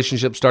this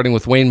relationship starting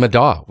with Wayne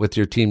Middaugh with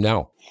your team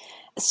now?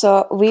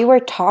 So we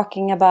were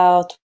talking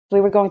about, we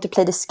were going to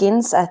play the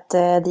skins at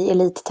the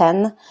Elite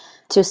 10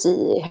 to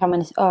see how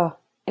many,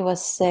 it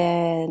was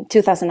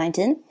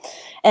 2019.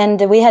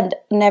 And we had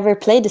never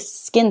played the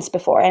skins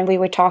before. And we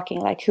were talking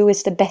like, who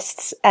is the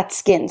best at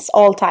skins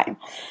all time?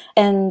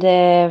 And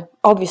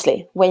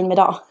obviously Wayne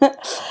Middaugh.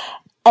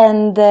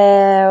 And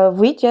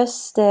we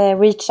just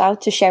reached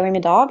out to Sherry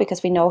Middaugh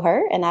because we know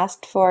her and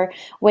asked for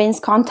Wayne's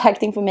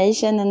contact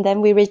information. And then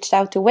we reached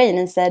out to Wayne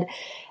and said,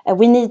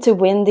 we need to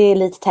win the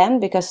Elite 10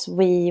 because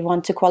we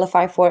want to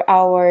qualify for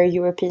our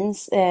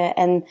Europeans.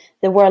 And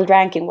the world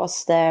ranking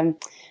was the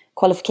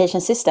qualification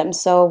system.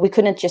 So we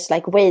couldn't just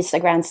like waste a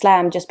Grand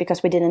Slam just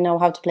because we didn't know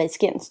how to play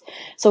skins.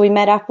 So we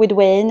met up with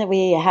Wayne.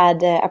 We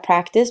had a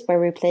practice where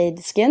we played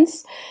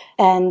skins.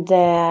 And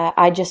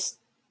I just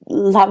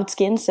loved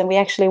skins, and we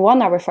actually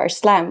won our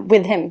first slam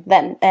with him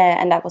then,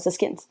 and that was the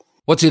skins.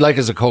 What's he like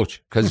as a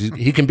coach? Because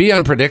he can be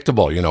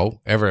unpredictable, Wayne.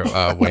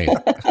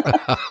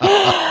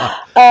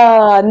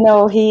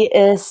 No, he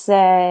is.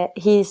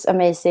 He's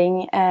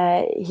amazing.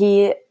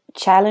 He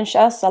challenged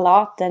us a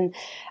lot, and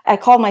I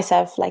call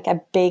myself like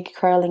a big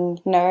curling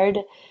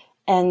nerd.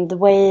 And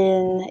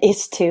Wayne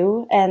is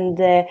too, and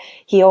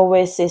he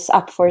always is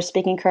up for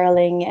speaking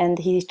curling, and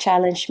he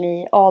challenged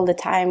me all the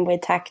time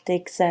with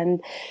tactics,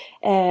 and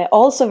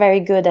also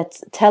very good at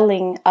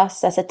telling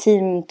us as a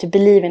team to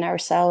believe in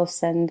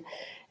ourselves and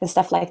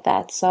stuff like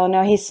that. So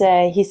no,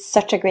 he's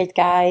such a great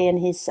guy, and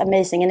he's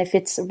amazing, and it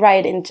fits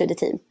right into the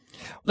team.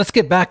 Let's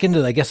get back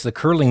into, I guess, the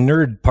curling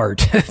nerd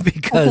part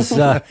because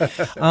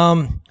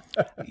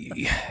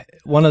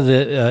one of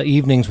the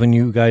evenings when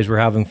you guys were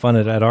having fun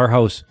at our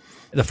house,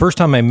 the first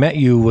time I met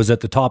you was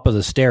at the top of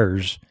the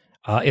stairs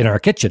in our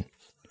kitchen.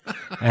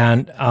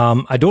 And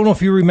I don't know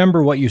if you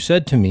remember what you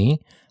said to me.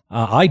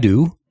 I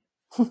do.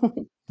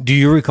 Do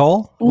you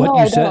recall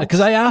what you said? Because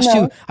I asked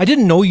you, I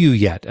didn't know you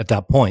yet at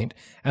that point.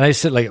 And I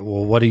said, like,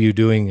 well, what are you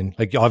doing? And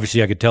like,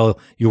 obviously I could tell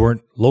you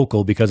weren't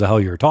local because of how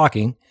you were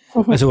talking.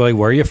 I said, well,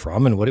 where are you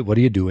from? And what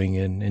are you doing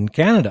in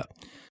Canada?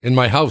 In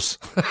my house.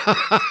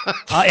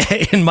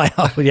 In my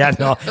house. Yeah,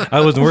 no, I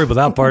wasn't worried about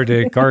that part.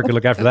 Cara could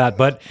look after that.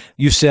 But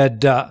you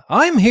said,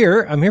 I'm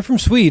here from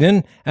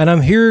Sweden, and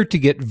I'm here to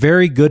get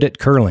very good at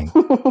curling.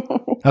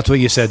 That's what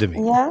you said to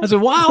me. Yeah. I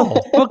said, wow,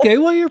 okay,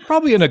 well, you're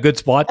probably in a good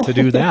spot to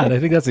do that. I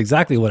think that's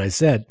exactly what I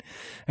said.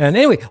 And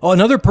anyway,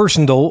 another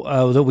person,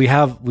 though, that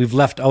we've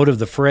left out of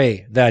the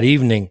fray that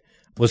evening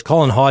was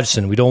Colin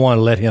Hodgson. We don't want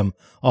to let him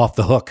off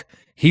the hook.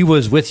 He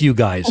was with you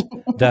guys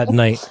that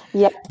night.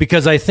 Yep.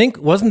 Because I think,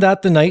 wasn't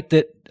that the night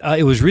that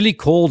it was really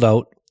cold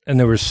out and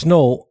there was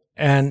snow,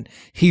 and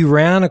he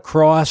ran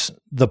across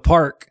the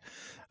park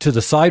to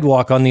the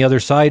sidewalk on the other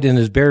side in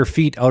his bare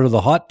feet out of the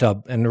hot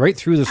tub and right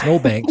through the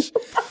snowbanks.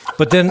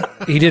 But then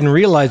he didn't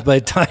realize by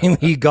the time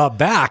he got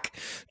back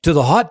to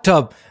the hot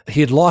tub,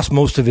 he had lost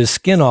most of his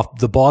skin off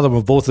the bottom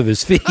of both of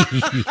his feet.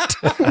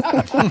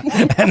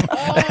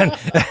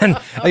 and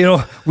you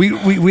know,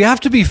 we have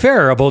to be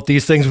fair about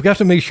these things. We have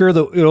to make sure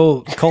that, you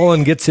know,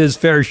 Colin gets his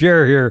fair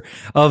share here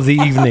of the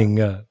evening.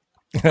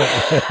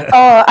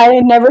 Oh, I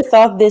never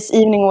thought this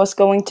evening was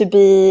going to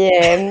be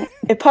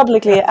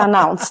publicly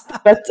announced.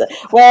 But,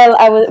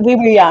 well, we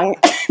were young.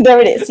 There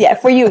it is. Yeah,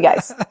 for you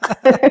guys.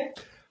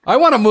 I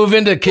want to move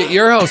into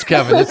your house,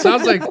 Kevin. It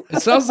sounds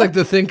like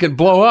the thing can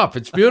blow up.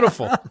 It's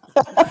beautiful.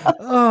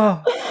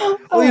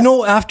 Well, you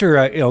know,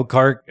 after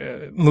Car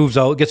moves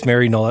out, gets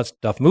married, and all that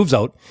stuff, moves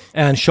out,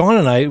 and Sean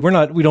and I,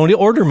 we don't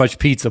order much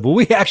pizza, but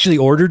we actually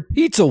ordered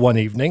pizza one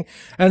evening,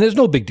 and it's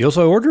no big deal.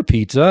 So I ordered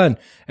pizza,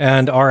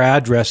 and our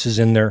address is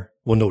in there.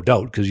 Well, no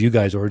doubt, because you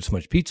guys ordered so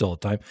much pizza all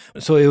the time.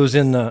 So it was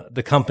in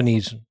the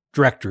company's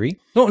directory.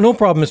 No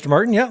problem, Mr.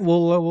 Martin. Yeah,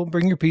 we'll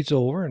bring your pizza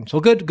over. And so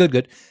good.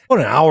 About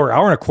an hour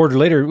and a quarter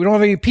later, we don't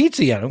have any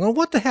pizza yet. I'm going,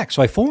 what the heck?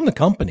 So I phoned the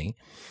company,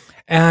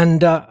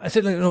 and I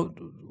said,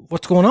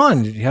 what's going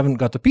on? You haven't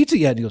got the pizza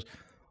yet. And he goes,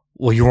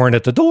 well, you weren't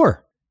at the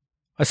door.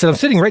 I said, I'm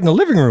sitting right in the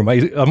living room.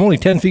 I'm only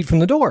 10 feet from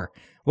the door.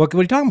 What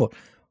are you talking about?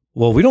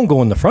 Well, we don't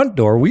go in the front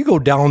door. We go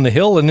down the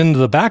hill and into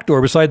the back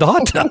door beside the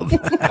hot tub.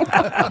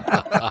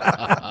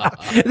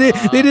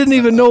 They didn't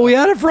even know we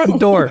had a front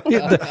door.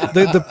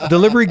 The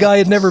delivery guy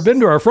had never been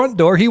to our front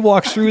door. He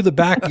walks through the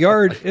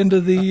backyard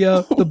into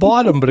the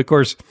bottom. But of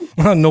course,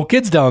 no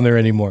kids down there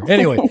anymore.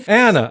 Anyway,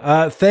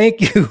 Anna,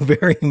 thank you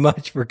very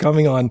much for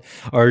coming on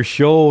our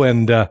show.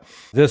 And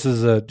this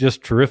is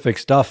just terrific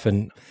stuff.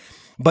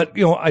 But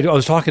you know, I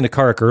was talking to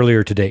Karik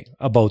earlier today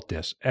about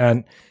this,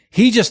 and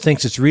he just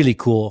thinks it's really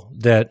cool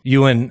that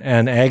you and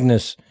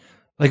Agnes,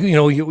 like, you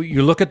know,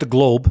 you look at the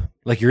globe,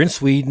 like you're in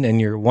Sweden and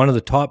you're one of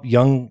the top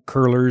young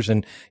curlers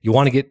and you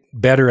want to get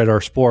better at our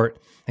sport.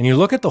 And you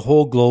look at the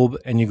whole globe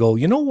and you go,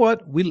 you know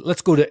what?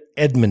 Let's go to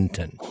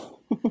Edmonton.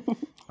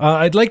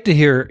 I'd like to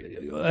hear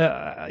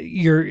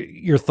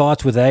your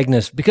thoughts with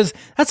Agnes, because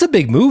that's a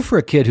big move for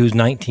a kid who's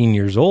 19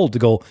 years old to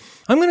go,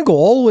 I'm going to go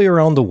all the way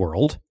around the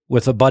world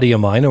with a buddy of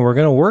mine, and we're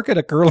going to work at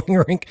a curling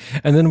rink,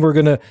 and then we're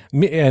going to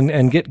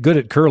and get good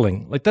at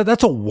curling. Like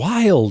that's a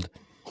wild,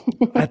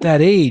 at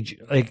that age,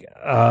 like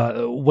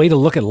way to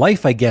look at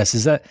life, I guess.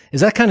 Is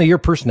that kind of your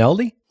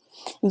personality?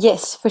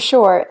 Yes, for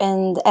sure,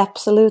 and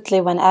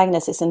absolutely when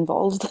Agnes is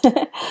involved.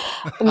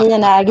 Me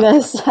and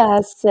Agnes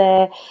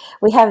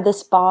we have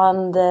this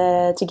bond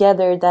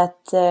together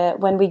that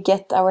when we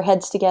get our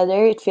heads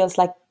together, it feels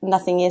like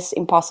nothing is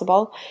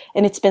impossible,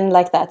 and it's been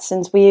like that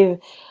since we've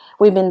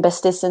been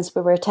besties since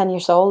we were 10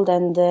 years old,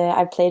 and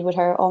I've played with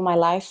her all my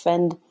life,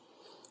 and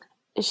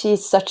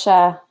she's such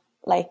a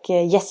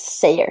yes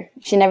sayer.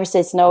 She never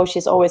says no.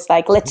 She's always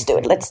like, let's do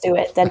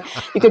it. And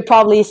you could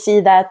probably see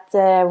that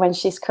when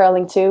she's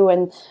curling too,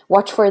 and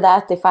watch for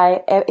that. If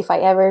I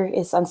ever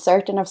is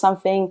uncertain of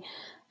something,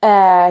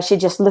 she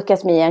just look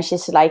at me and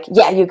she's like,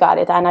 yeah, you got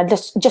it, and I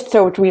just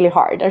throw it really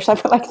hard or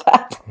something like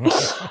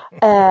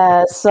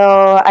that.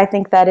 So I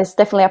think that is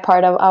definitely a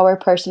part of our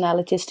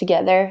personalities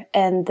together.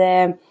 And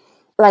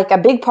like a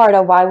big part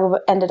of why we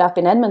ended up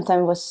in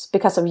Edmonton was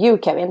because of you,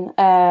 Kevin.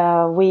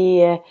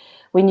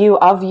 We knew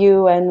of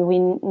you, and we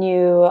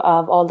knew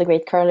of all the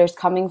great curlers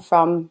coming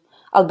from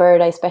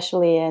Alberta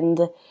especially, and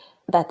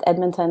that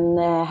Edmonton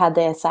had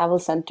the Saville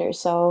Center.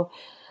 So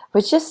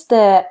we just,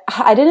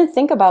 I didn't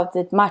think about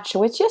it much.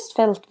 It just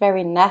felt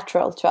very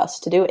natural to us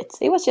to do it.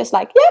 It was just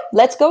like, yeah,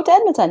 let's go to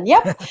Edmonton.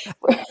 Yep.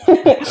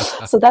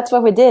 So that's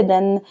what we did.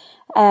 And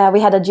we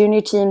had a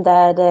junior team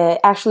that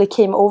actually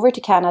came over to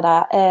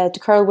Canada to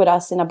curl with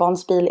us in a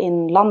bonspiel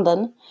in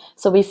London.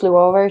 So we flew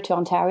over to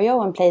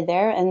Ontario and played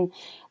there. And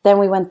then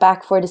we went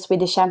back for the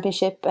Swedish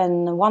Championship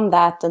and won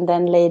that. And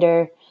then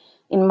later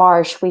in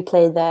March, we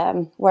played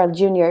the World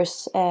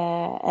Juniors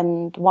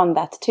and won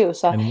that too.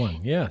 So, and won,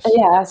 yes.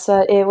 Yeah,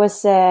 so it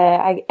was,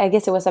 I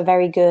guess it was a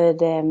very good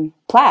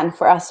plan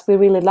for us. We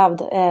really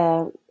loved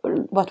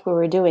what we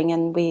were doing,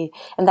 and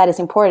that is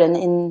important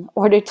in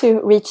order to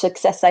reach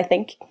success, I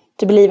think,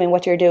 to believe in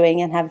what you're doing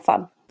and have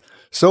fun.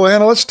 So,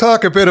 Anna, let's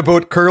talk a bit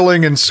about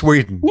curling in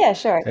Sweden. Yeah,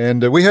 sure.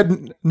 And we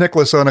had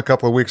Nicholas on a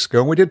couple of weeks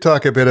ago. We did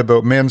talk a bit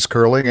about men's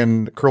curling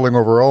and curling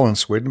overall in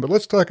Sweden, but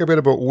let's talk a bit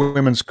about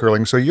women's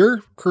curling. So you're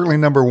currently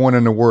number one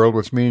in the world,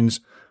 which means,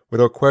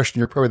 without question,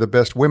 you're probably the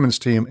best women's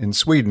team in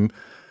Sweden.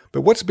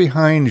 But what's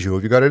behind you?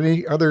 Have you got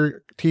any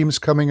other teams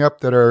coming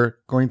up that are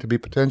going to be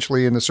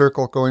potentially in the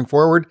circle going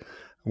forward?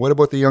 What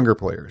about the younger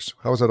players?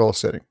 How is that all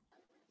sitting?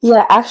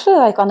 Yeah, actually,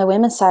 like on the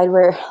women's side,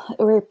 we're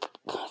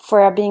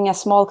for being a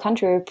small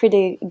country, we're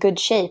pretty good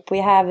shape. We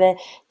have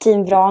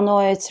Team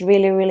Vrano. It's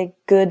really, really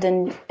good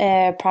and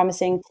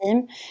promising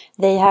team.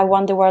 They have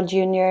won the World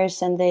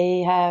Juniors, and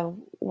they have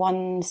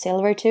won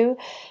silver too,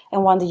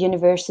 and won the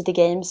University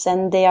Games,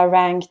 and they are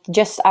ranked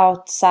just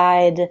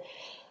outside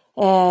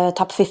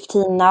top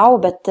 15 now.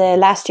 But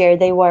last year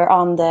they were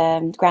on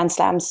the Grand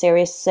Slam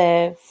series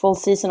full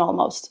season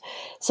almost.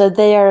 So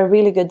they are a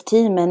really good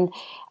team, and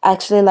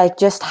actually, like,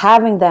 just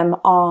having them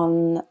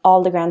on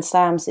all the Grand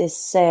Slams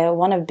is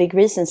one of the big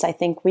reasons I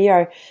think we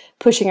are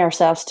pushing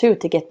ourselves to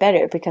get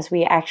better, because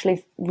we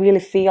actually really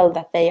feel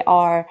that they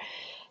are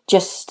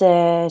just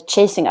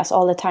chasing us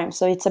all the time.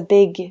 So it's a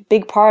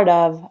big part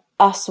of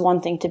us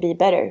wanting to be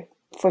better,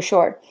 for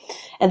sure.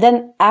 And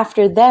then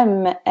after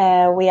them,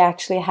 we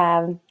actually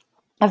have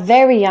a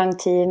very young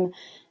team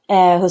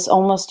who's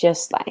almost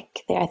just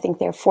like, I think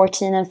they're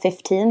 14 and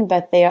 15,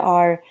 but they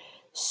are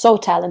so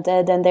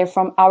talented, and they're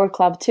from our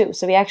club too.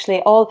 So we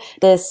actually, all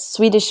the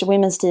Swedish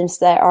women's teams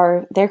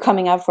they're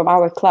coming out from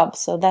our club.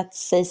 So that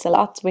says a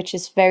lot, which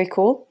is very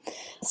cool.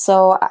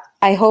 So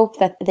I hope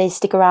that they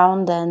stick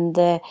around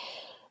and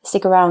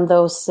stick around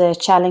those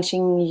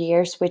challenging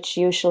years, which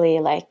usually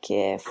like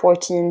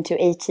 14 to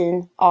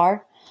 18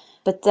 are.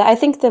 But I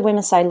think the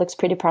women's side looks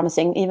pretty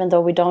promising, even though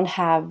we don't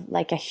have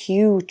like a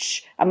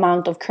huge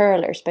amount of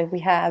curlers, but we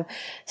have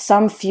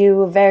some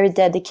few very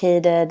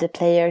dedicated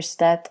players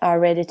that are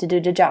ready to do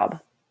the job.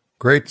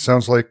 Great.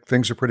 Sounds like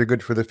things are pretty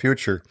good for the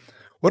future.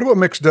 What about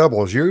mixed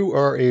doubles? You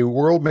are a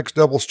world mixed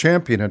doubles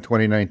champion in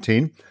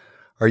 2019.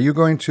 Are you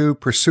going to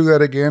pursue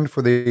that again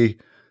for the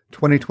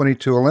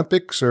 2022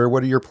 Olympics, or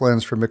what are your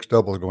plans for mixed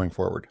doubles going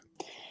forward?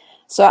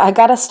 So I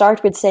gotta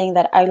start with saying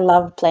that I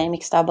love playing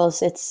mixed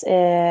doubles. It's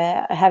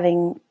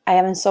having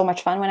so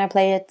much fun when I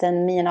play it,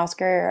 and me and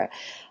Oscar are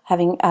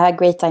having a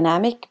great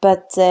dynamic.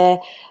 But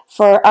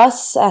for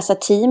us as a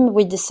team,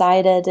 we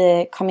decided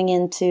coming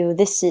into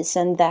this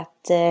season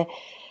that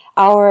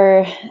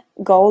our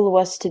goal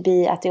was to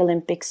be at the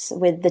Olympics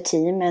with the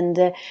team,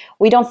 and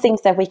we don't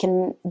think that we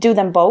can do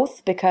them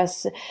both,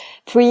 because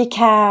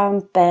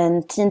pre-camp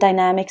and team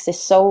dynamics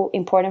is so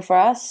important for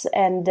us,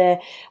 and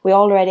we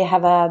already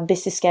have a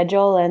busy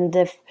schedule, and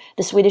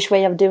the Swedish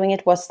way of doing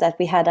it was that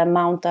we had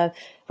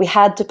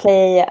to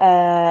play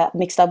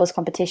mixed doubles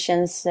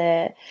competitions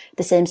the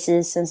same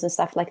seasons and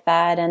stuff like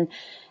that,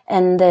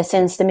 and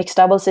since the mixed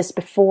doubles is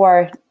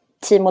before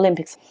Team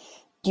Olympics,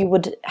 you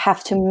would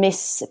have to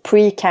miss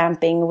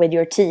pre-camping with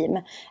your team,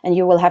 and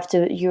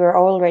you're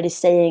already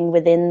staying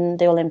within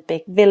the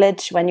Olympic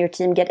village when your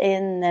team get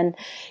in, and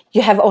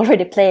you have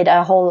already played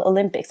a whole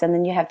Olympics, and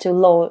then you have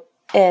to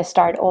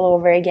start all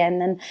over again.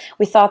 And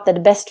we thought that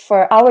the best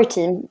for our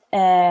team,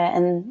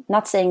 and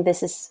not saying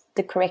this is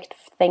the correct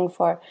thing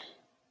for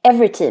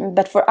every team,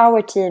 but for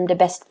our team, the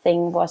best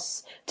thing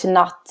was to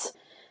not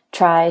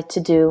try to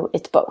do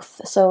it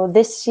both. So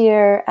this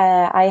year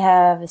I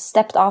have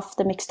stepped off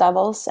the mixed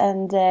doubles,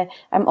 and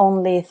I'm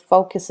only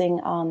focusing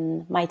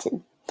on my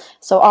team.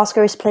 So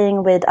Oscar is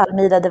playing with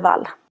Almeida de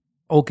Val.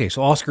 Okay,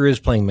 so Oscar is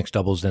playing mixed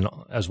doubles then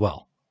as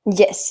well.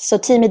 Yes, so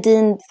Team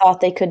Edin thought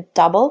they could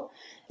double,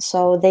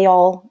 so they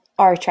all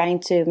are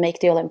trying to make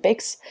the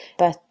Olympics,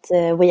 but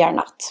we are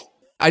not.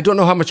 I don't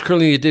know how much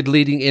curling you did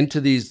leading into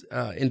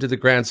the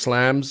Grand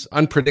Slams.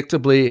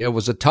 Unpredictably, it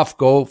was a tough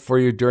go for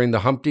you during the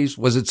Humpties.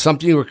 Was it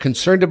something you were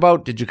concerned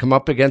about? Did you come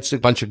up against a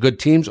bunch of good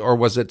teams, or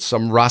was it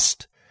some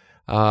rust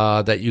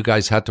that you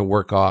guys had to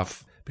work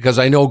off? Because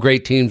I know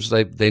great teams,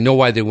 they know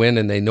why they win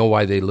and they know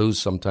why they lose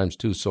sometimes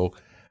too. So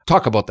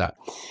talk about that.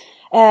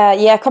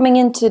 Coming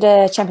into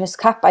the Champions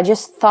Cup, I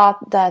just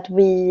thought that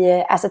we,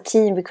 as a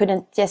team, we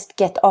couldn't just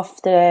get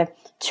off the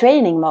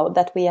training mode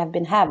that we have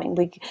been having.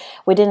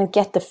 We didn't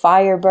get the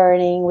fire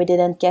burning. We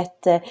didn't get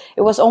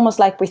it was almost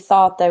like we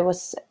thought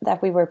that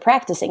we were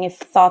practicing. If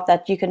thought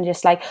that you can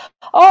just like,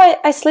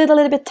 I slid a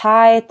little bit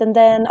tight, and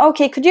then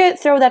okay, could you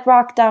throw that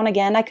rock down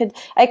again? I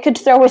could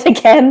throw it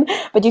again,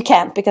 but you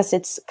can't, because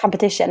it's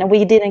competition, and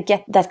we didn't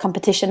get that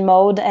competition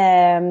mode.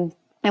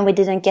 And we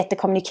didn't get the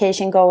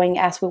communication going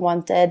as we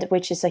wanted,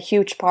 which is a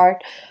huge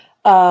part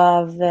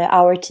of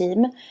our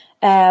team.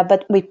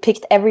 But we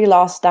picked every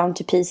loss down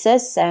to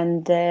pieces,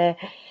 and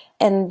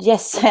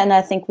yes, and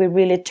I think we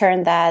really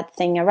turned that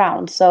thing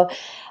around. So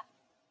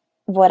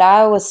what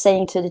I was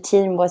saying to the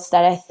team was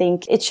that I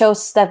think it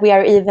shows that we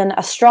are even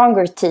a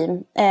stronger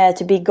team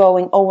to be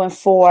going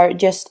 0-4,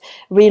 just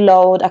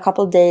reload a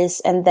couple of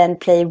days and then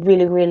play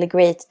really, really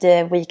great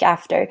the week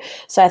after.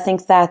 So I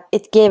think that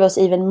it gave us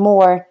even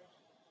more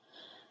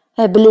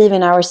believe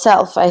in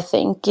ourselves, I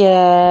think,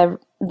 that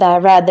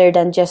rather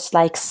than just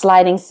like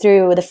sliding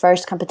through the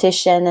first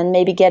competition and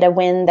maybe get a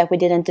win that we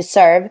didn't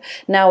deserve.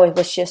 Now it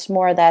was just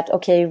more that,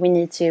 okay, we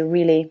need to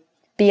really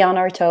be on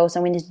our toes,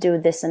 and we need to do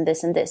this and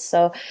this and this.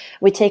 So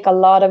we take a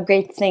lot of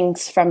great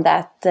things from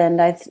that, and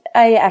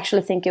I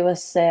actually think it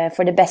was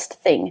for the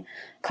best thing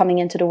coming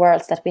into the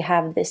Worlds that we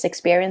have this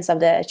experience of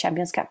the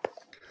Champions Cup.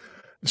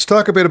 Let's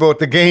talk a bit about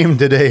the game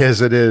today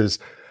as it is.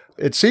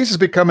 It seems it's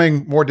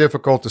becoming more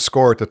difficult to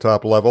score at the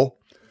top level.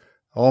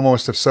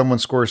 Almost if someone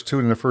scores 2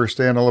 in the first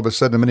stand, all of a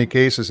sudden in many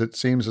cases it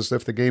seems as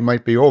if the game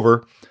might be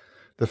over.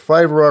 The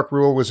 5-rock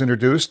rule was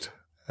introduced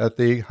at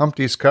the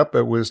Humpties Cup.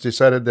 It was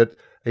decided that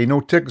a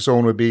no-tick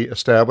zone would be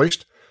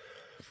established.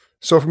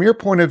 So from your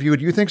point of view,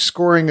 do you think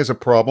scoring is a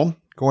problem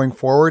going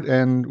forward?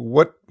 And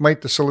what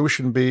might the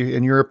solution be,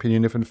 in your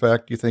opinion, if in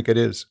fact you think it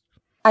is?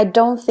 I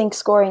don't think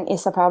scoring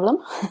is a problem.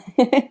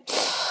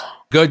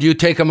 Good, you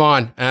take them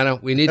on, Anna.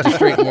 We need to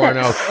straighten more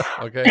out.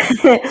 Okay.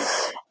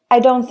 I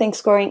don't think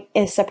scoring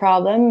is a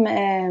problem.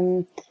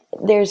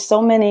 There's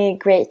so many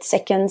great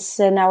seconds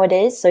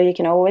nowadays, so you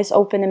can always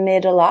open the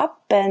middle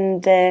up,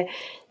 and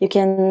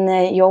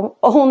you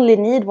only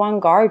need one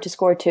guard to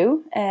score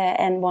two,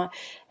 and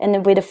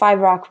with the 5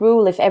 rock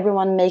rule, if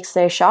everyone makes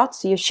their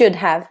shots, you should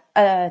have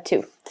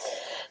 2.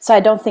 So I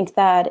don't think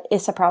that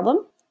is a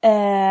problem.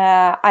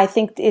 I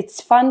think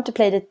it's fun to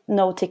play the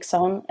no tick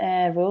zone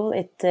rule.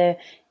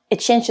 It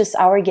changes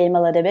our game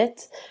a little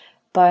bit,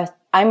 but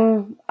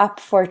I'm up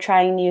for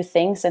trying new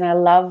things, and I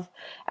love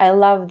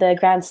the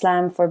Grand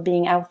Slam for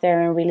being out there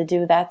and really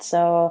do that.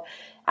 So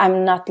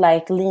I'm not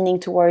like leaning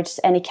towards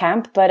any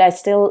camp, but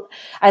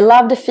I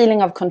love the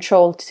feeling of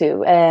control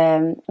too.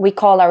 We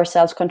call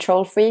ourselves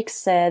control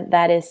freaks.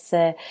 That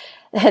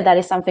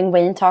is something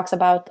Wayne talks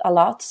about a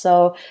lot.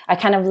 So I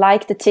kind of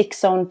like the tick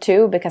zone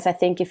too, because I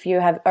think if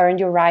you have earned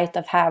your right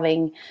of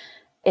having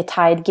a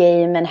tied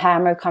game and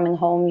hammer coming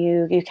home,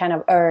 you kind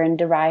of earn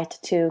the right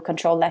to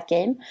control that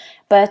game.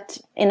 But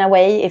in a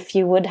way, if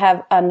you would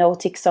have a no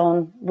tick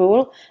zone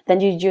rule, then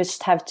you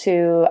just have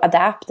to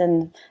adapt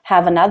and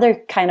have another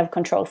kind of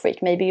control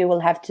freak. Maybe you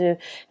will have to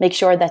make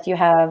sure that you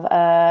have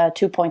a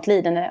 2-point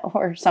lead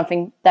or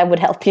something that would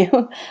help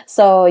you.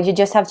 So you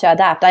just have to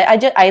adapt.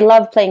 I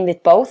love playing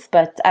with both,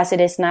 but as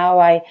it is now,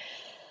 I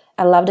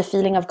love the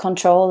feeling of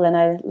control, and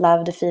I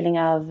love the feeling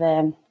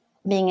of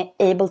being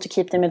able to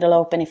keep the middle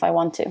open if I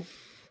want to.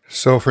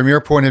 So from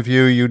your point of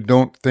view, you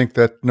don't think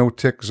that no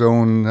tick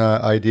zone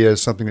idea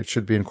is something that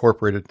should be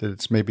incorporated, that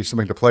it's maybe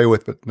something to play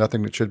with, but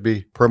nothing that should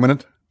be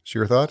permanent? Is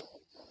your thought?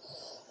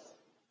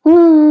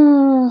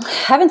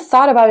 Haven't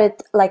thought about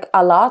it like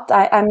a lot.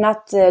 I'm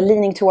not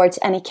leaning towards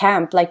any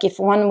camp. Like if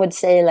one would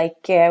say like,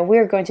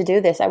 we're going to do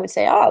this, I would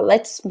say, oh,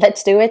 let's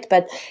do it.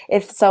 But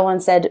if someone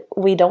said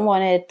we don't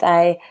want it,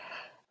 I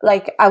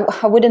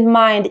wouldn't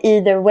mind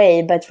either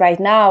way, but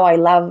right now I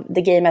love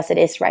the game as it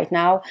is right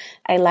now.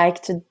 I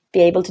like to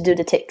be able to do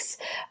the ticks,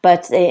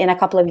 but in a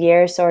couple of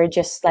years or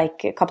just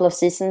like a couple of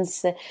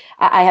seasons,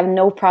 I have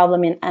no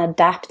problem in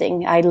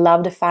adapting. I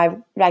love the 5,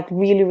 like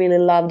really, really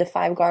love the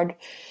 5 guard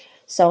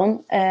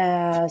zone.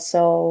 Yeah,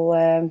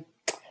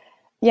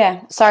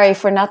 sorry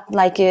for not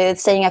like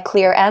saying a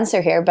clear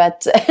answer here,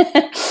 but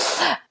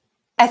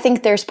I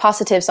think there's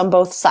positives on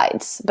both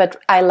sides,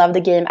 but I love the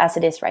game as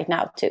it is right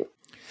now too.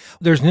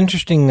 There's an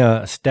interesting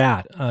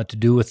stat to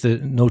do with the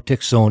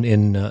no-tick zone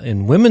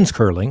in women's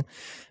curling,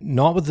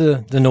 not with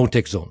the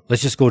no-tick zone.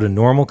 Let's just go to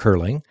normal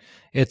curling.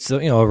 It's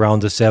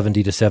around the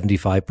 70 to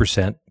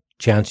 75%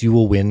 chance you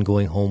will win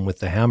going home with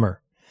the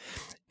hammer.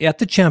 At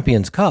the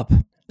Champions Cup,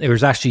 there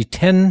was actually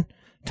 10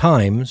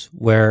 times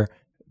where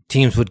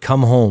teams would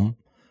come home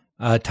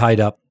tied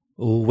up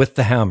with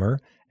the hammer,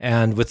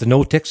 and with the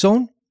no-tick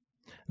zone,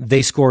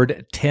 they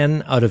scored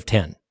 10 out of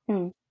 10.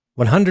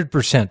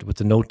 100% with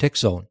the no-tick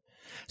zone.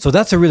 So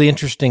that's a really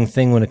interesting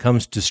thing when it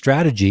comes to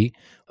strategy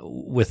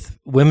with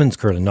women's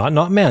curling,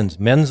 not men's.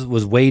 Men's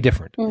was way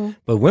different.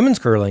 But women's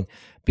curling,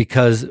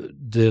 because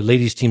the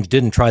ladies' teams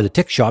didn't try the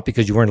tick shot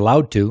because you weren't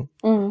allowed to,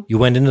 you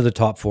went into the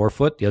top 4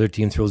 foot, the other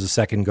team throws a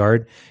second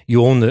guard,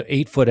 you own the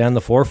 8 foot and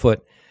the 4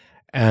 foot,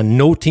 and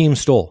no team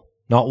stole,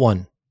 not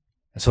one.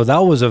 So that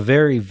was a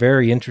very,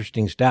 very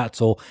interesting stat.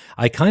 So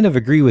I kind of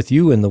agree with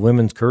you in the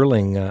women's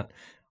curling.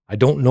 I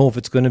don't know if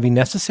it's going to be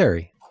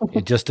necessary.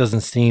 It just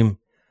doesn't seem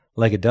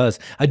like it does.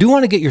 I do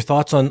want to get your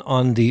thoughts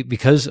on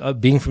because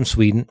of being from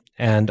Sweden,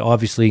 and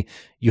obviously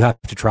you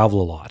have to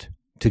travel a lot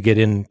to get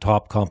in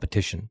top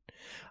competition.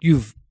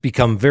 You've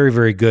become very,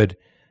 very good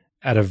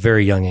at a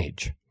very young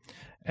age.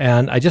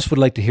 And I just would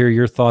like to hear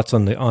your thoughts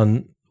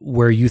on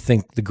where you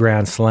think the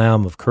Grand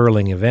Slam of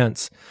curling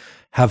events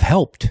have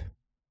helped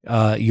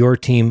your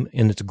team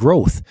in its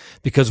growth.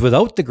 Because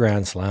without the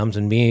Grand Slams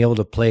and being able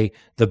to play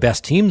the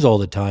best teams all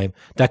the time,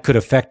 that could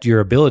affect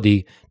your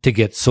ability to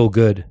get so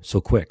good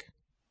so quick.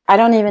 I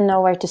don't even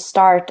know where to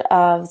start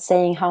of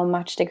saying how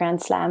much the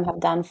Grand Slam have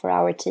done for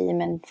our team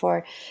and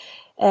for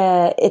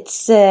I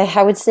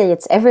would say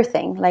it's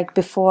everything. Like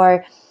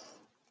before,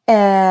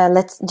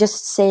 let's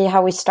just say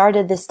how we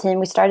started this team.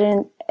 We started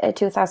in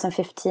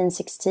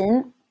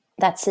 2015-16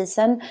 that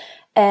season,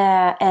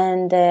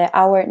 and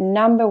our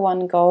number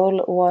one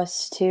goal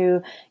was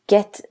to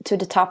get to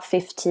the top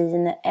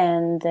 15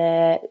 and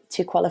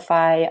to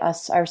qualify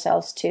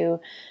ourselves to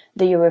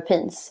the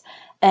Europeans.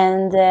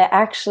 And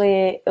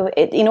actually,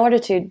 in order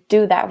to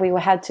do that, we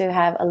had to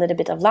have a little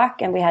bit of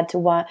luck, and we had to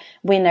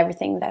win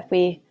everything that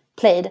we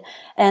played.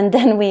 And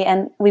then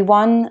we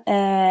won,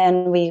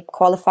 and we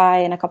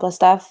qualified in a couple of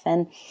stuff,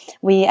 and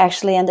we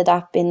actually ended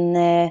up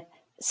in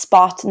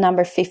spot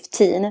number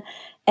 15.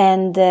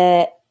 And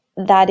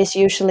that is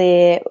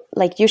usually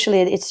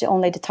it's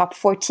only the top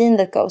 14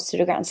 that goes to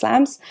the Grand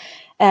Slams.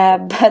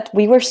 But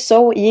we were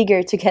so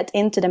eager to get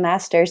into the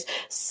Masters,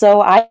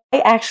 so I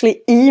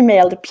actually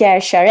emailed Pierre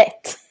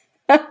Charette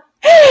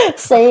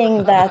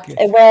saying that,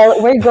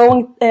 well,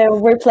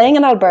 we're playing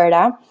in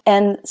Alberta,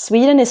 and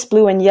Sweden is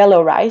blue and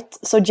yellow, right?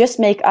 So just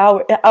make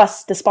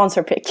us the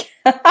sponsor pick.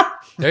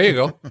 There you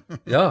go.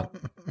 Yeah.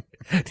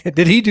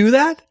 Did he do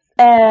that?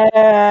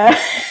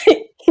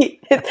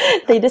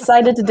 they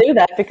decided to do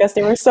that because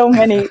there were so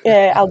many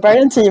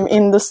Albertan team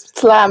in the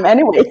slam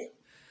anyway.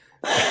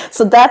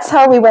 So that's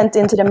how we went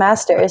into the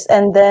Masters,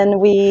 and then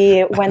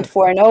we went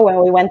 4-0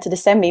 when we went to the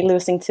semi,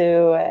 losing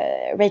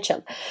to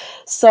Rachel.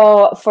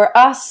 So for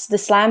us, the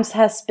slams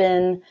has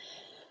been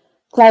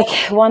like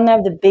one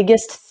of the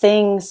biggest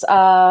things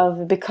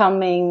of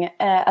becoming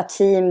a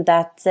team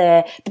that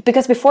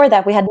because before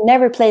that we had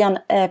never played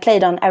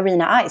on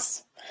arena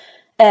ice.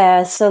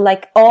 So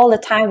like all the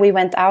time we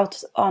went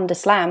out on the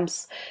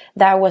slams,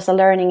 that was a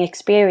learning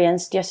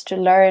experience, just to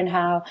learn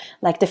how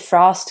like the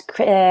frost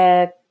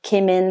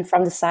came in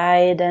from the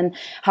side and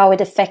how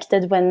it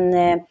affected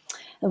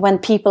when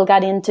people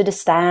got into the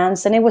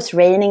stands and it was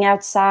raining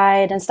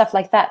outside and stuff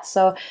like that.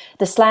 So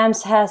the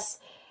slams has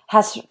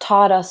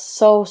taught us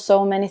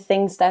so many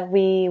things that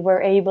we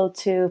were able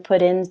to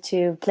put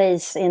into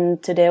place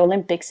into the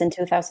Olympics in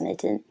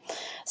 2018.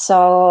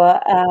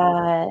 So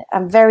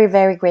I'm very,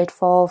 very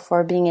grateful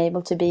for being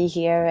able to be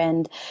here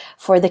and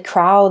for the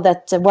crowd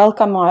that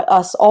welcome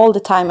us all the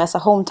time as a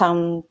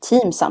hometown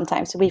team.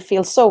 Sometimes we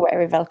feel so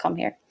very welcome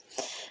here.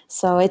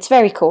 So it's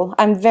very cool.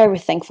 I'm very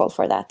thankful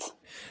for that.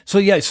 So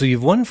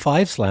you've won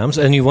 5 slams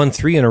and you won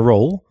 3 in a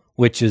row,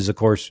 which is, of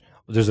course,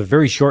 there's a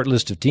very short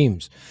list of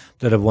teams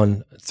that have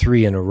won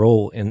 3 in a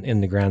row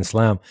in the Grand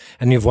Slam.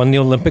 And you've won the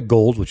Olympic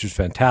gold, which was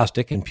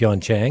fantastic, in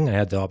Pyeongchang. I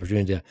had the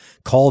opportunity to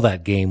call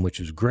that game,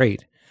 which was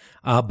great.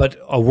 But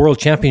a world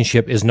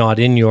championship is not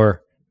in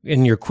your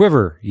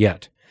quiver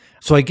yet.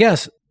 So I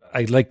guess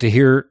I'd like to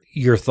hear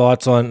your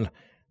thoughts on,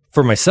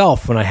 for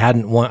myself, when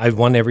I'd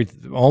won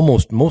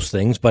almost most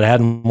things, but I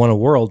hadn't won a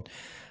world.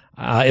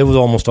 It was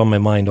almost on my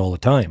mind all the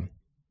time.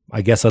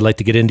 I guess I'd like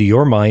to get into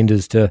your mind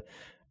as to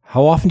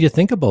how often do you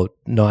think about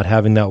not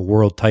having that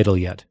world title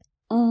yet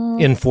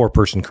in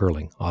 4-person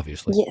curling,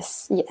 obviously?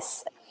 Yes.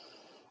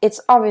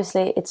 It's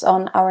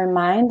on our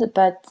mind,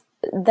 but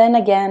then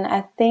again,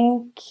 I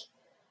think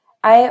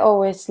I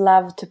always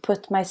love to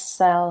put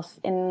myself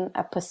in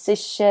a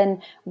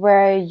position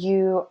where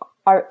you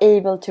are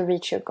able to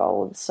reach your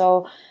goal.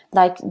 So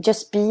like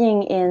just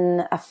being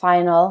in a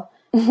final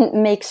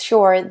makes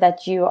sure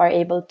that you are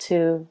able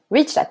to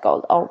reach that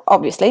goal,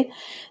 obviously.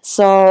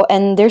 So,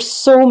 and there's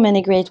so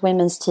many great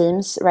women's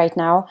teams right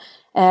now.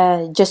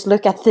 Just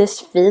look at this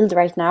field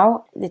right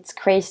now. It's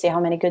crazy how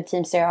many good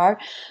teams there are.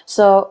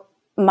 So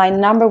my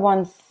number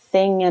one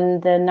thing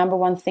and the number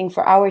one thing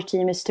for our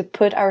team is to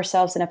put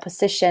ourselves in a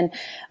position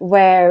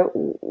where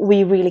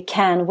we really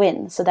can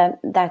win. So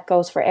that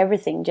goes for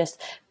everything, just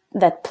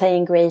that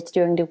playing great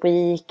during the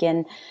week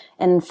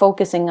and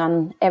focusing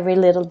on every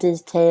little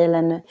detail.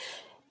 And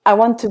I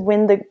want to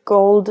win the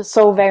gold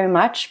so very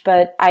much,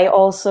 but I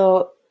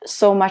also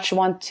so much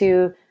want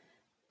to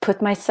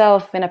put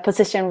myself in a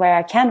position where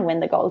I can win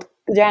the gold.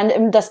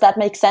 Does that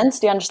make sense?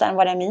 Do you understand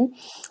what I mean?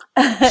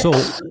 So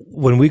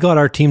when we got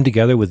our team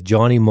together with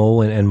Johnny,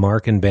 Mo, and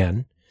Mark and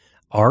Ben,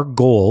 our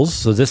goals,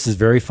 so this is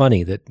very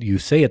funny that you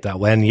say it that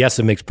way, and yes,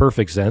 it makes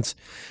perfect sense.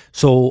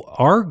 So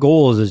our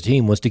goal as a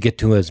team was to get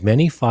to as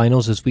many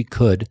finals as we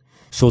could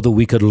so that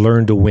we could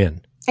learn to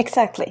win.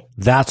 Exactly.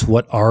 That's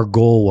what our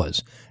goal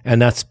was.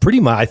 And that's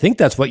pretty much, I think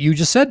that's what you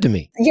just said to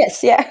me.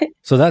 Yes, yeah.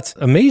 So that's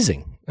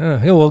amazing.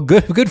 Yeah, well,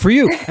 good for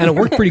you. And it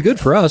worked pretty good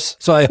for us.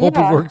 So I hope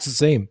it works the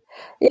same.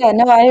 Yeah,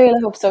 no, I really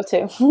hope so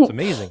too. It's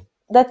amazing.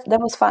 That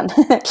was fun.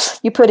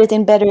 You put it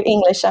in better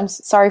English. I'm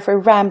sorry for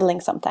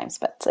rambling sometimes,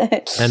 but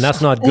and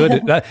that's not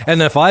good.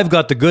 And if I've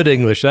got the good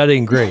English, that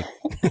ain't great.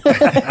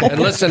 And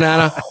listen,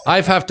 Anna,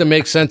 I have to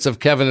make sense of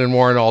Kevin and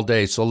Warren all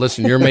day. So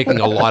listen, you're making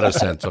a lot of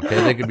sense.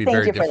 Okay, they can be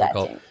very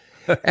difficult.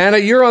 Anna,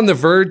 you're on the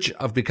verge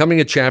of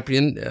becoming a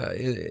champion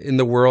in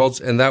the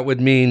Worlds, and that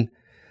would mean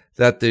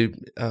that the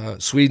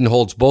Sweden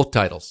holds both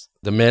titles,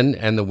 the men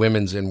and the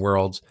women's in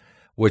Worlds,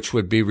 which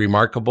would be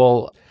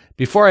remarkable.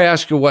 Before I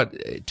ask you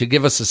to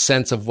give us a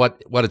sense of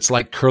what it's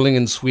like curling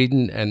in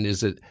Sweden, and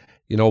is it,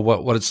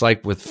 what it's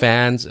like with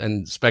fans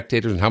and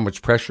spectators and how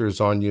much pressure is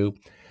on you.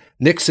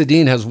 Nick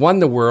Sedin has won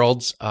the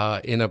Worlds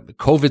in a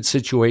COVID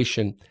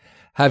situation.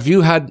 Have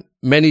you had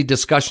many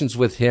discussions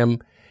with him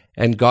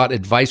and got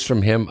advice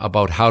from him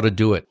about how to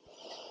do it?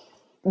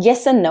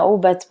 Yes and no,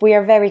 but we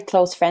are very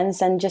close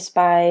friends, and just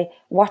by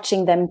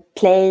watching them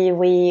play,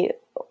 we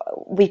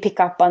pick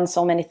up on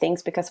so many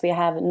things because we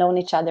have known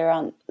each other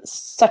on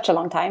such a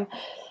long time.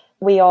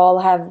 We all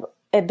have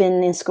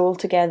been in school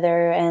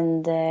together,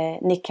 and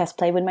Nick has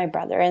played with my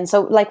brother, and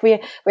so like we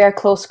are a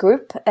close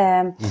group.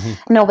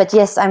 No, but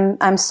yes,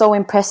 I'm so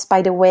impressed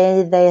by the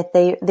way that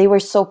they were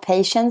so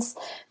patient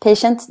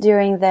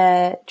during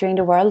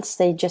the Worlds.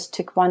 They just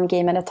took one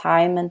game at a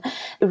time, and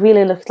it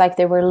really looked like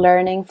they were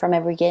learning from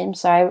every game.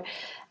 So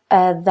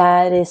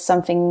that is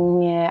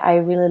something I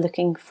really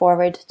looking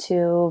forward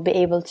to be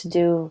able to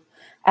do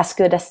as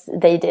good as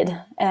they did,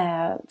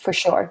 for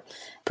sure.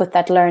 Put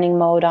that learning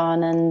mode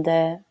on and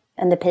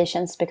the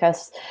patience,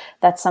 because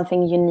that's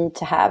something you need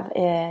to have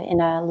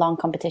in a long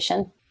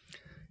competition.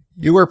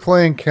 You were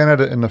playing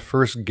Canada in the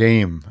first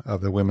game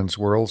of the Women's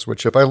Worlds,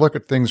 which if I look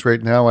at things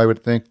right now, I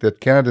would think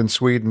that Canada and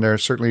Sweden are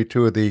certainly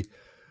two of the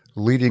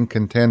leading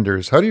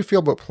contenders. How do you feel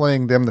about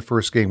playing them the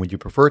first game? Would you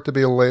prefer it to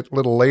be a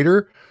little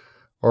later,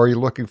 or are you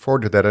looking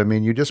forward to that? I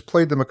mean, you just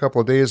played them a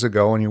couple of days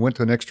ago and you went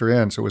to an extra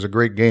end, so it was a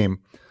great game.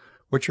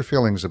 What's your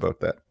feelings about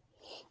that?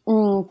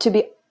 To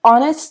be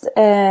honest,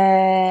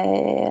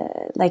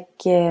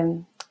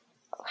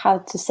 how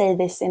to say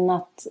this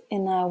not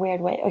in a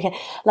weird way. Okay,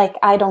 like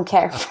I don't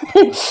care.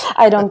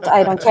 I don't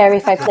care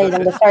if I play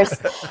them the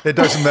first. It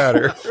doesn't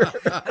matter.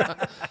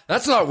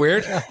 That's not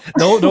weird.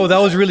 No, that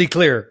was really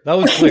clear. That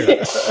was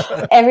clear.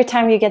 Every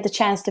time you get the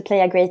chance to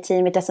play a great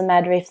team, it doesn't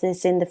matter if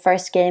it's in the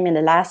first game, in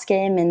the last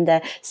game, in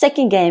the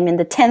second game, in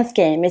the 10th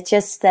game. It's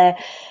just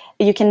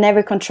you can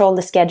never control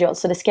the schedule.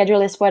 So the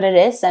schedule is what it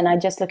is, and I'm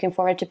just looking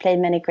forward to play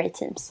many great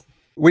teams.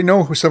 We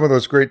know who some of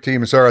those great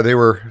teams are. They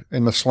were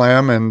in the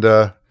Slam and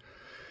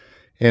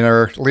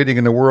are leading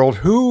in the world.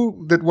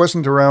 Who that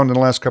wasn't around in the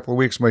last couple of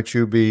weeks might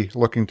you be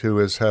looking to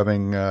as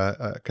having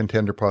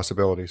contender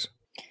possibilities?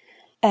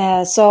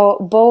 So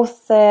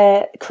both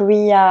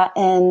Korea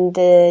and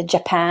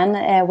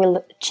Japan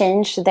will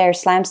change their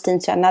slams team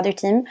to another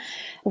team,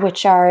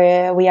 which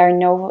we are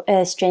no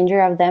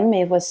stranger of them.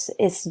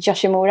 It's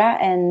Yoshimura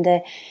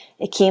and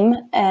Kim,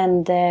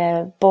 and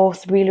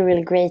both really,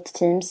 really great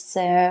teams.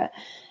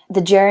 The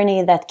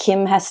journey that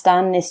Kim has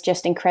done is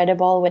just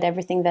incredible with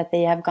everything that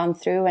they have gone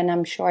through, and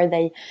I'm sure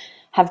they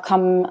have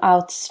come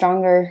out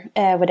stronger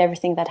with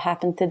everything that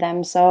happened to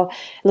them. So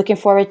looking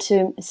forward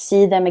to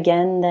see them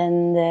again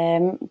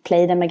and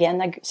play them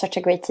again. Such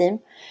a great team.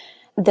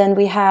 Then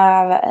we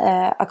have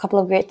a couple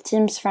of great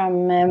teams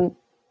from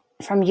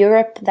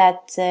Europe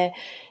that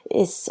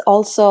is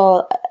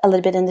also a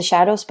little bit in the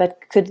shadows, but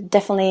could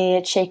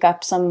definitely shake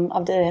up some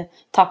of the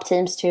top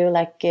teams too,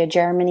 like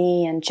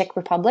Germany and Czech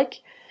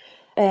Republic.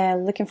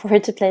 Looking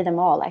forward to play them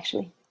all,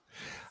 actually.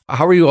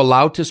 How are you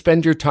allowed to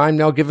spend your time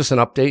now? Give us an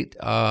update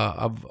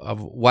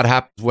of what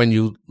happens when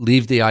you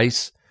leave the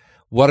ice.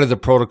 What are the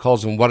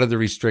protocols and what are the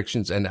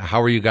restrictions, and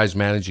how are you guys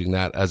managing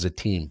that as a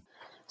team?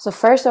 So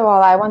first of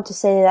all, I want to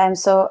say that I'm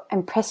so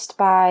impressed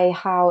by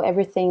how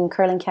everything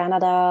Curling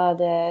Canada,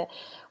 the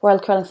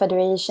World Curling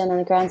Federation and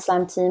the Grand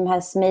Slam team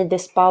has made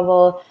this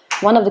bubble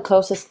one of the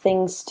closest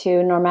things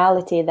to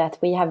normality that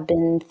we have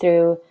been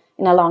through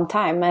in a long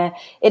time.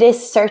 It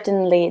is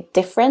certainly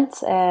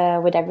different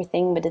with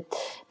everything, with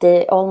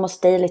the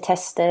almost daily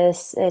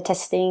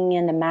testing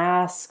and the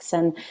masks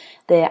and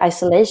the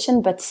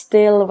isolation, but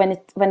still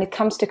when it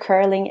comes to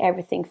curling,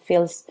 everything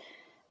feels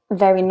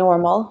very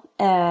normal.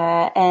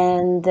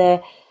 And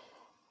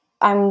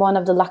I'm one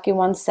of the lucky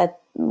ones that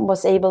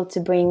was able to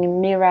bring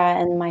Mira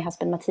and my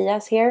husband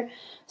Matthias here.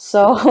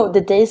 So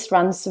the days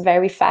runs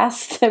very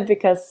fast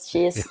because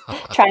she is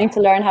trying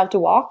to learn how to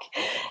walk.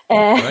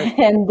 Right.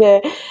 And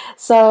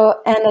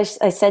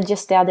I said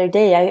just the other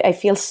day, I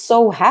feel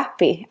so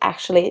happy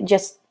actually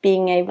just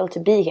being able to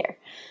be here.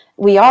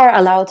 We are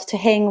allowed to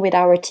hang with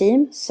our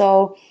team.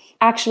 So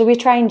actually we're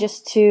trying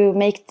just to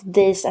make the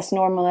days as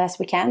normal as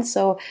we can.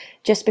 So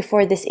just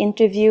before this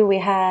interview, we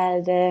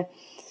had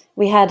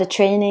a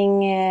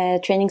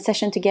training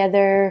session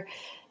together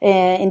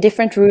in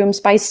different rooms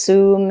by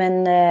Zoom,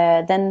 and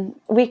then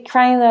we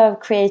kind of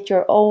create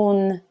your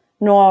own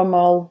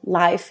normal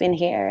life in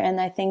here. And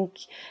I think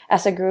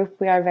as a group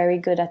we are very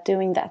good at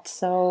doing that.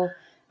 So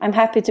I'm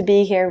happy to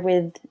be here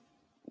with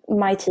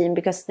my team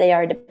because they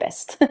are the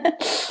best.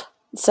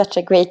 Such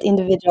a great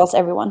individuals,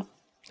 everyone.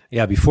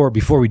 Yeah, before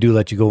we do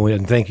let you go,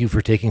 and thank you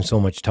for taking so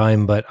much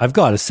time, but I've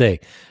got to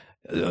say,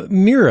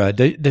 Mira,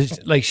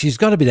 like she's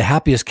got to be the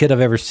happiest kid I've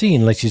ever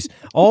seen. Like she's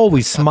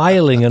always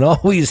smiling and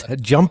always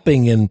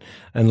jumping and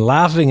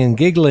laughing and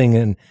giggling,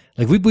 and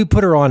like we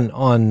put her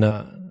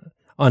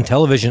on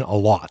television a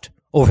lot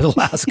over the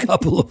last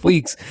couple of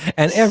weeks,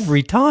 and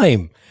every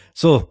time.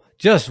 So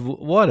just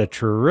what a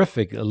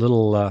terrific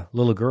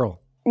little girl.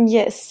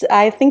 Yes,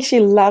 I think she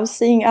loves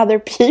seeing other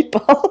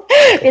people.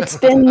 It's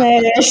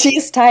been,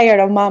 she's tired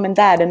of mom and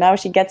dad, and now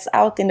she gets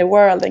out in the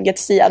world and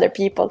gets to see other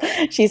people.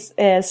 She's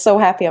so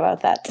happy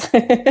about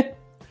that.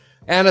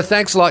 Anna,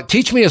 thanks a lot.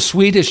 Teach me a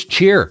Swedish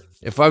cheer.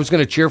 If I was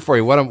going to cheer for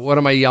you, what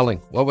am I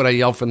yelling? What would I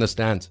yell from the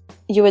stands?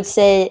 You would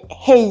say,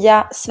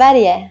 Heja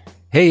Sverige.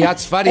 Heja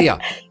Sverige.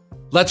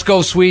 Let's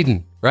go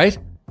Sweden, right?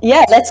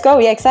 Yeah, let's go.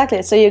 Yeah,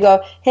 exactly. So you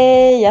go,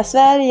 Heja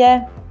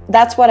Sverige.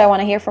 That's what I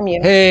want to hear from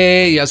you.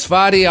 Heja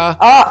Sverige.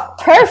 Oh,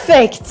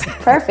 perfect.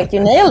 Perfect.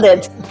 You nailed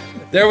it.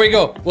 There we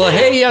go. Well,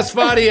 Heja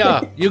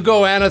Sverige. You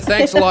go, Anna.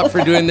 Thanks a lot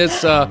for doing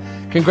this.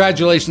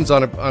 Congratulations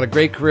on a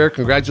great career.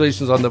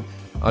 Congratulations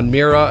on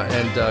Mira,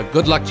 and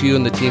good luck to you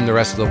and the team the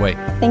rest of the way.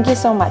 Thank you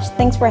so much.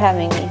 Thanks for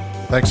having me.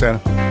 Thanks, Anna.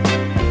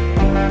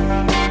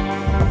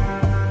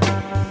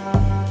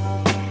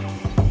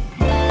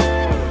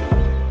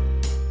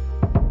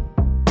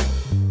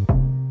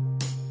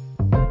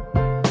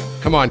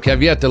 Come on,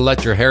 Kev, you have to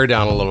let your hair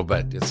down a little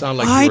bit. It sounded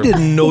like I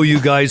didn't know you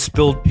guys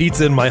spilled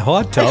pizza in my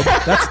hot tub.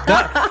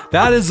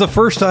 That is the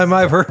first time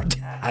I've heard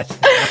that.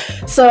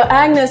 So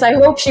Agnes, I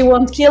hope she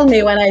won't kill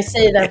me when I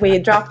say that we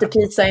dropped the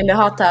pizza in the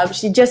hot tub.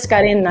 She just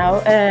got in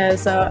now,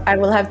 so I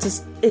will have to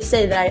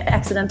say that I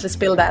accidentally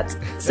spilled that,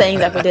 saying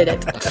that we did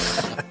it.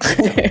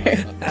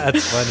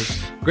 That's funny.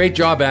 Great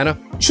job, Anna.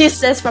 She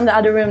says from the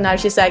other room now,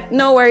 she's like,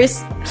 no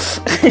worries.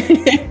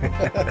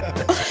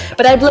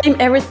 But I blame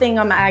everything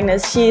on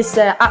Agnes. She's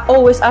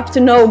always up to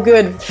no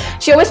good.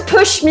 She always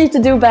pushed me to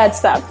do bad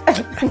stuff.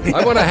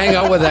 I want to hang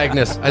out with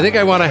Agnes. I think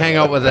I want to hang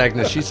out with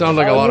Agnes. She sounds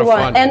like a lot of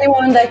fun.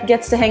 Anyone that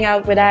gets to hang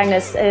out with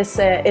Agnes has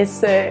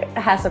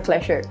a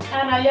pleasure.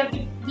 Anna, you have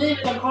to blame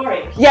it on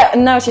Karik. Yeah,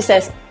 now she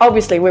says,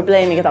 obviously we're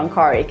blaming it on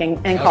Karik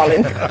and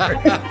Colin.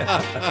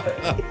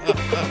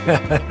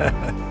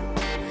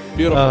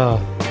 Beautiful.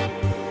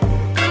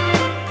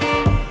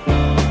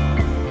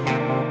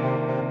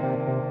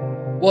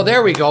 Well,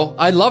 there we go.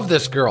 I love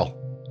this girl.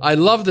 Anna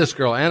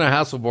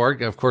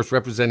Hasselborg, of course,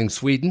 representing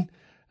Sweden,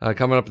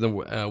 coming up in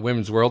the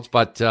Women's Worlds.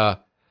 But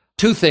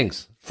 2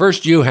 things.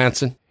 First, you,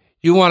 Hansen.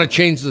 You want to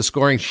change the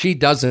scoring. She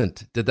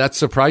doesn't. Did that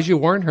surprise you,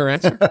 Warren, her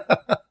answer?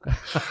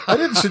 I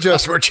didn't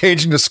suggest we're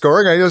changing the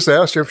scoring. I just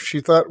asked her if she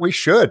thought we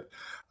should.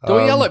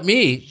 Don't yell at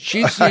me.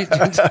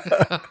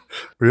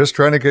 We're just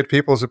trying to get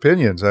people's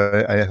opinions.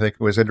 I think it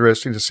was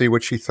interesting to see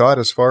what she thought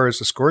as far as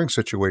the scoring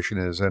situation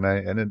is,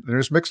 and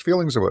there's mixed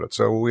feelings about it,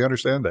 so we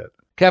understand that.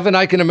 Kevin,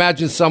 I can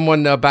imagine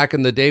someone back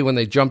in the day when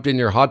they jumped in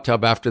your hot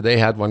tub after they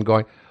had one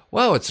going,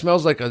 wow, it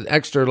smells like an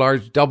extra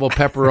large double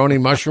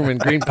pepperoni mushroom and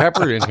green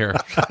pepper in here.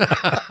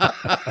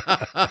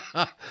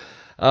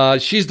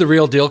 She's the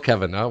real deal,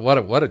 Kevin.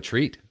 What a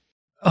treat.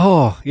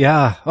 Oh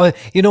yeah, and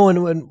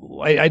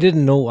I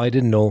didn't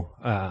know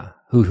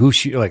who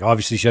she, like,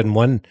 obviously she hadn't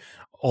won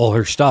all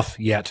her stuff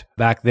yet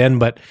back then,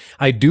 but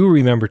I do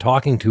remember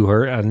talking to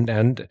her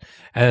and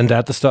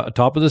at the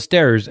top of the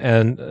stairs,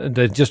 and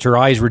just her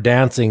eyes were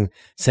dancing,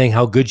 saying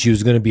how good she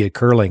was going to be at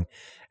curling,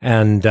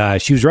 and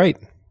she was right.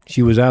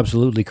 She was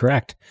absolutely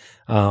correct.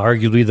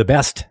 Arguably the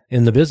best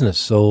in the business.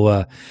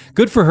 So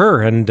good for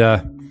her, and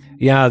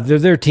yeah,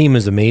 their team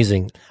is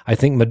amazing. I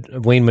think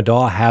Wayne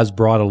Middaugh has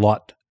brought a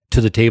lot to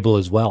the table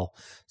as well.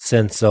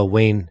 Since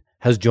Wayne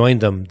has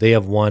joined them, they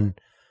have won,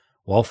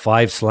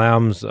 5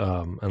 slams,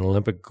 an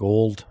Olympic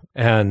gold,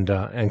 and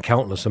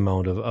countless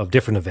amount of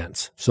different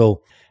events.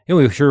 So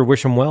we sure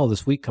wish them well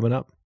this week coming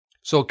up.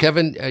 So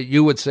Kevin,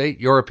 you would say,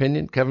 your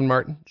opinion, Kevin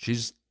Martin,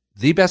 she's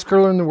the best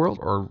curler in the world,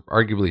 or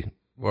arguably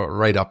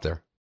right up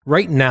there?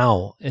 Right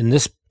now, in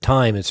this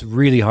time, it's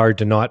really hard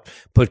to not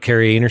put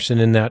Carrie Anderson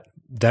in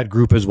that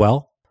group as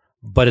well.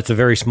 But it's a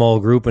very small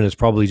group, and it's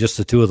probably just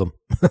the 2 of them.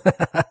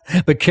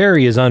 But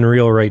Carrie is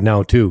unreal right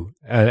now too,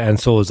 and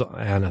so is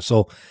Anna.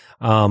 So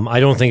I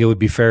don't think it would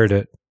be fair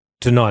to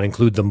not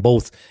include them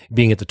both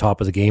being at the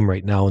top of the game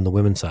right now on the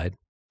women's side.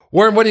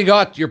 Warren, what do you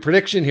got? Your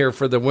prediction here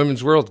for the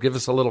Women's World? Give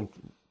us a little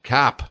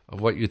cap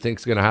of what you think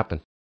is going to happen.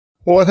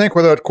 Well, I think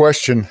without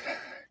question,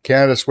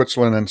 Canada,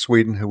 Switzerland, and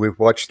Sweden, who we've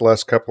watched the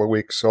last couple of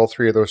weeks, all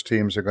 3 of those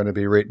teams are going to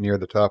be right near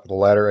the top of the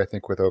ladder, I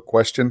think, without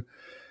question.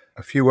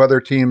 A few other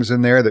teams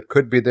in there that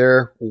could be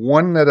there.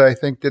 One that I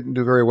think didn't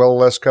do very well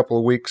the last couple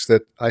of weeks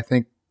that I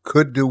think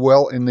could do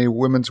well in the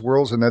Women's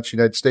Worlds, and that's the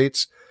United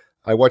States.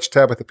 I watched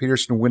Tabitha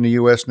Peterson win the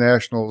U.S.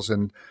 Nationals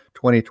in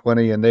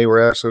 2020, and they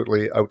were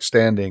absolutely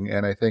outstanding,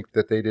 and I think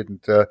that they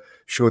didn't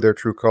show their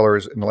true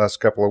colors in the last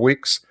couple of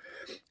weeks.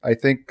 I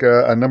think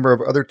a number of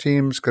other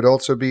teams could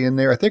also be in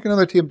there. I think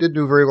another team did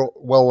do very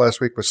well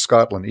last week was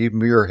Scotland, Eve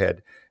Muirhead.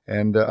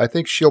 And I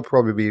think she'll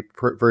probably be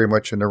very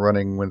much in the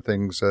running when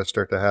things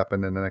start to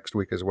happen in the next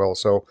week as well.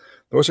 So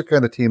those are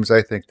kind of teams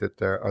I think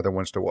that are the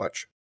ones to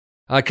watch.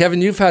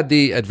 Kevin, you've had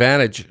the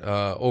advantage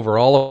over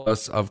all of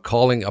us of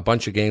calling a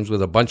bunch of games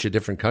with a bunch of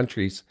different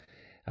countries.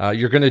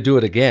 You're going to do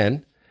it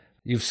again.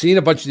 You've seen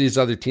a bunch of these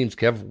other teams,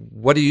 Kev.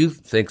 What do you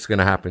think is going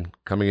to happen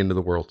coming into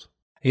the Worlds?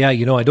 Yeah,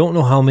 I don't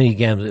know how many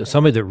games.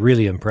 Somebody that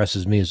really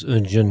impresses me is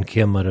Eunjun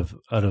Kim out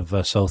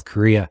of South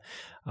Korea.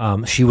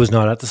 She was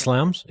not at the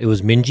slams. It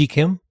was Minji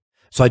Kim.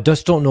 So I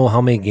just don't know how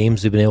many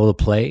games they've been able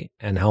to play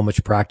and how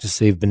much practice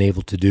they've been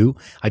able to do.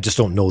 I just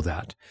don't know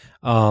that.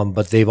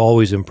 But they've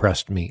always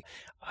impressed me.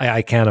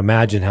 I can't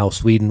imagine how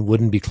Sweden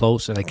wouldn't be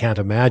close, and I can't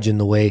imagine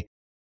the way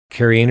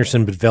Carrie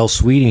Anderson but Vel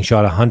Sweeting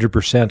shot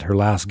 100% her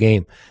last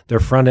game.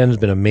 Their front end has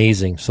been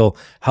amazing. So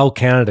how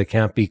Canada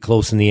can't be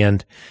close in the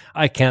end,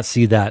 I can't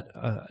see that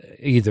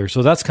either.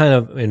 So that's kind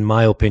of, in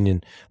my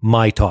opinion,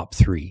 my top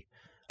 3.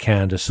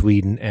 Canada,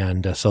 Sweden,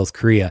 and South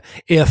Korea.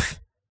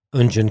 If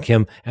Eunjun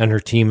Kim and her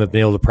team have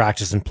been able to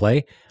practice and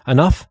play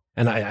enough,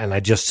 and I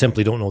just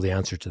simply don't know the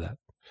answer to that.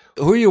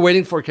 Who are you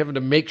waiting for, Kevin,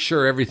 to make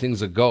sure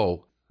everything's a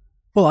go?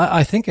 Well,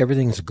 I think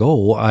everything's a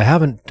go. I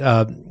haven't.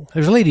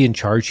 There's a lady in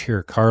charge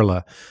here,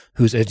 Carla,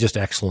 who's just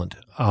excellent.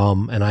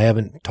 And I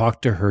haven't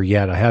talked to her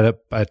yet. I had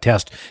a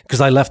test because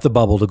I left the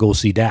bubble to go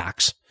see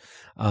Dax.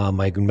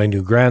 My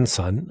new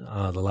grandson,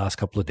 the last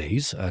couple of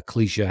days,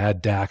 Kalisha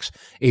had Dax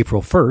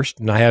April 1st,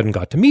 and I hadn't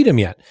got to meet him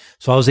yet.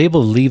 So I was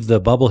able to leave the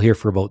bubble here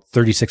for about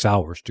 36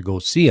 hours to go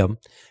see him.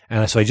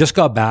 And so I just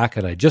got back,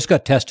 and I just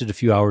got tested a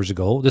few hours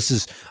ago. This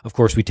is, of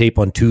course, we tape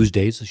on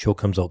Tuesdays. The show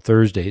comes out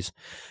Thursdays.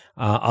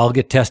 I'll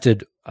get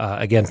tested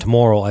again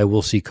tomorrow. I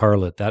will see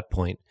Carla at that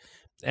point,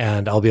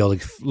 and I'll be able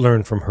to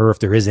learn from her if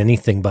there is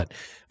anything. But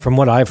from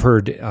what I've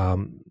heard,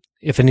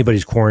 if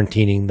anybody's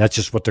quarantining, that's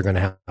just what they're going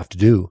to have to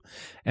do,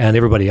 and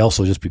everybody else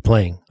will just be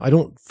playing. I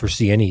don't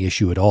foresee any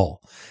issue at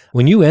all.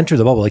 When you enter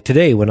the bubble, like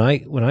today, when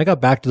I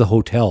got back to the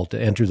hotel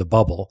to enter the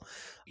bubble,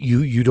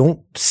 you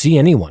don't see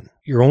anyone.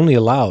 You're only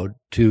allowed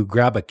to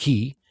grab a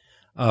key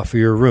for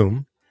your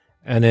room,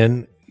 and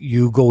then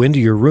you go into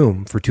your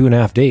room for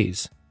 2.5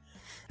 days.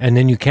 And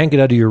then you can't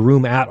get out of your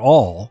room at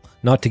all,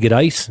 not to get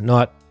ice,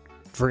 not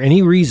for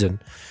any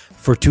reason,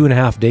 for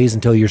 2.5 days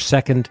until your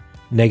second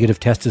negative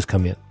test has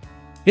come in.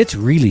 It's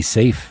really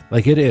safe.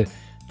 Like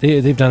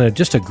they've done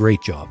just a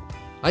great job.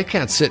 I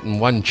can't sit in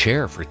one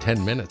chair for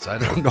 10 minutes. I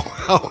don't know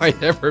how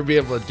I'd ever be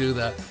able to do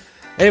that.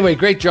 Anyway,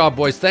 great job,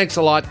 boys. Thanks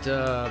a lot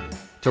to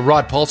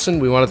Rod Paulson.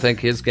 We want to thank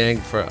his gang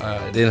for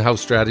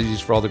In-House Strategies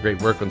for all the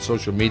great work on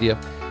social media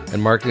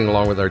and marketing,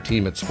 along with our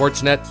team at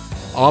Sportsnet.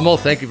 Amo,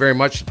 thank you very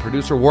much.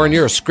 Producer Warren,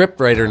 you're a script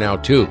writer now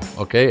too,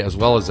 okay, as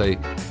well as a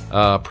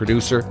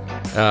producer.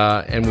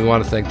 And we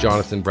want to thank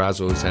Jonathan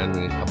Brazo, who's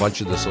handling a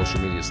bunch of the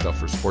social media stuff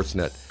for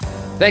Sportsnet.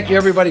 Thank you,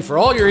 everybody, for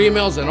all your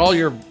emails and all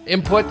your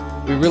input.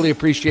 We really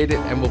appreciate it,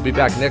 and we'll be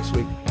back next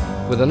week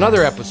with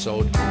another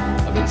episode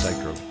of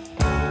Inside Crew.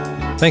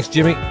 Thanks,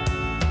 Jimmy.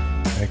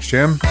 Thanks,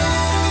 Jim.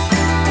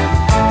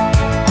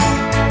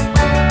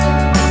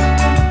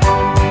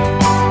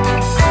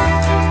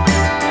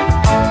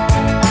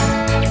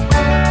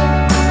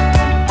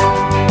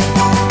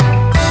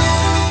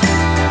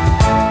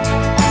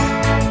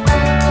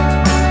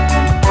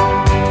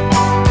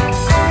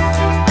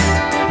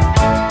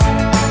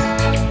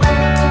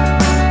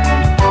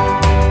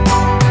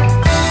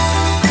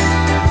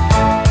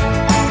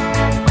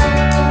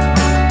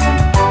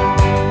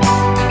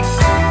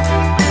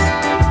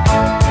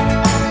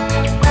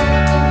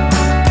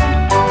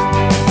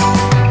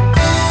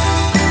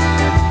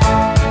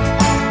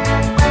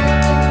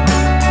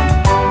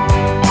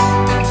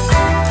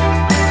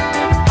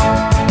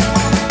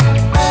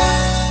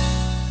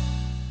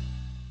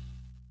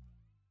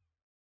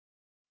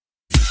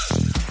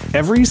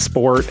 Every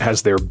sport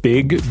has their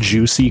big,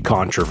 juicy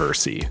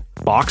controversy.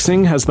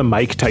 Boxing has the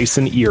Mike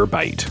Tyson ear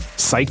bite.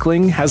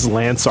 Cycling has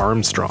Lance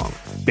Armstrong.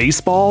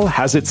 Baseball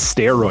has its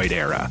steroid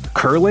era.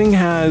 Curling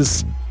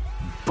has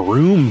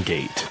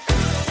Broomgate.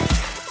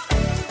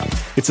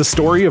 It's a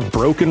story of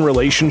broken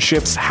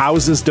relationships,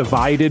 houses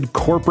divided,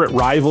 corporate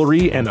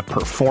rivalry, and a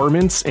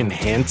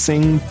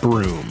performance-enhancing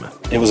broom.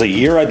 It was a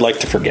year I'd like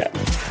to forget.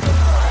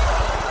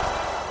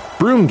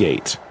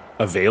 Broomgate.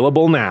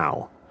 Available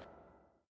now.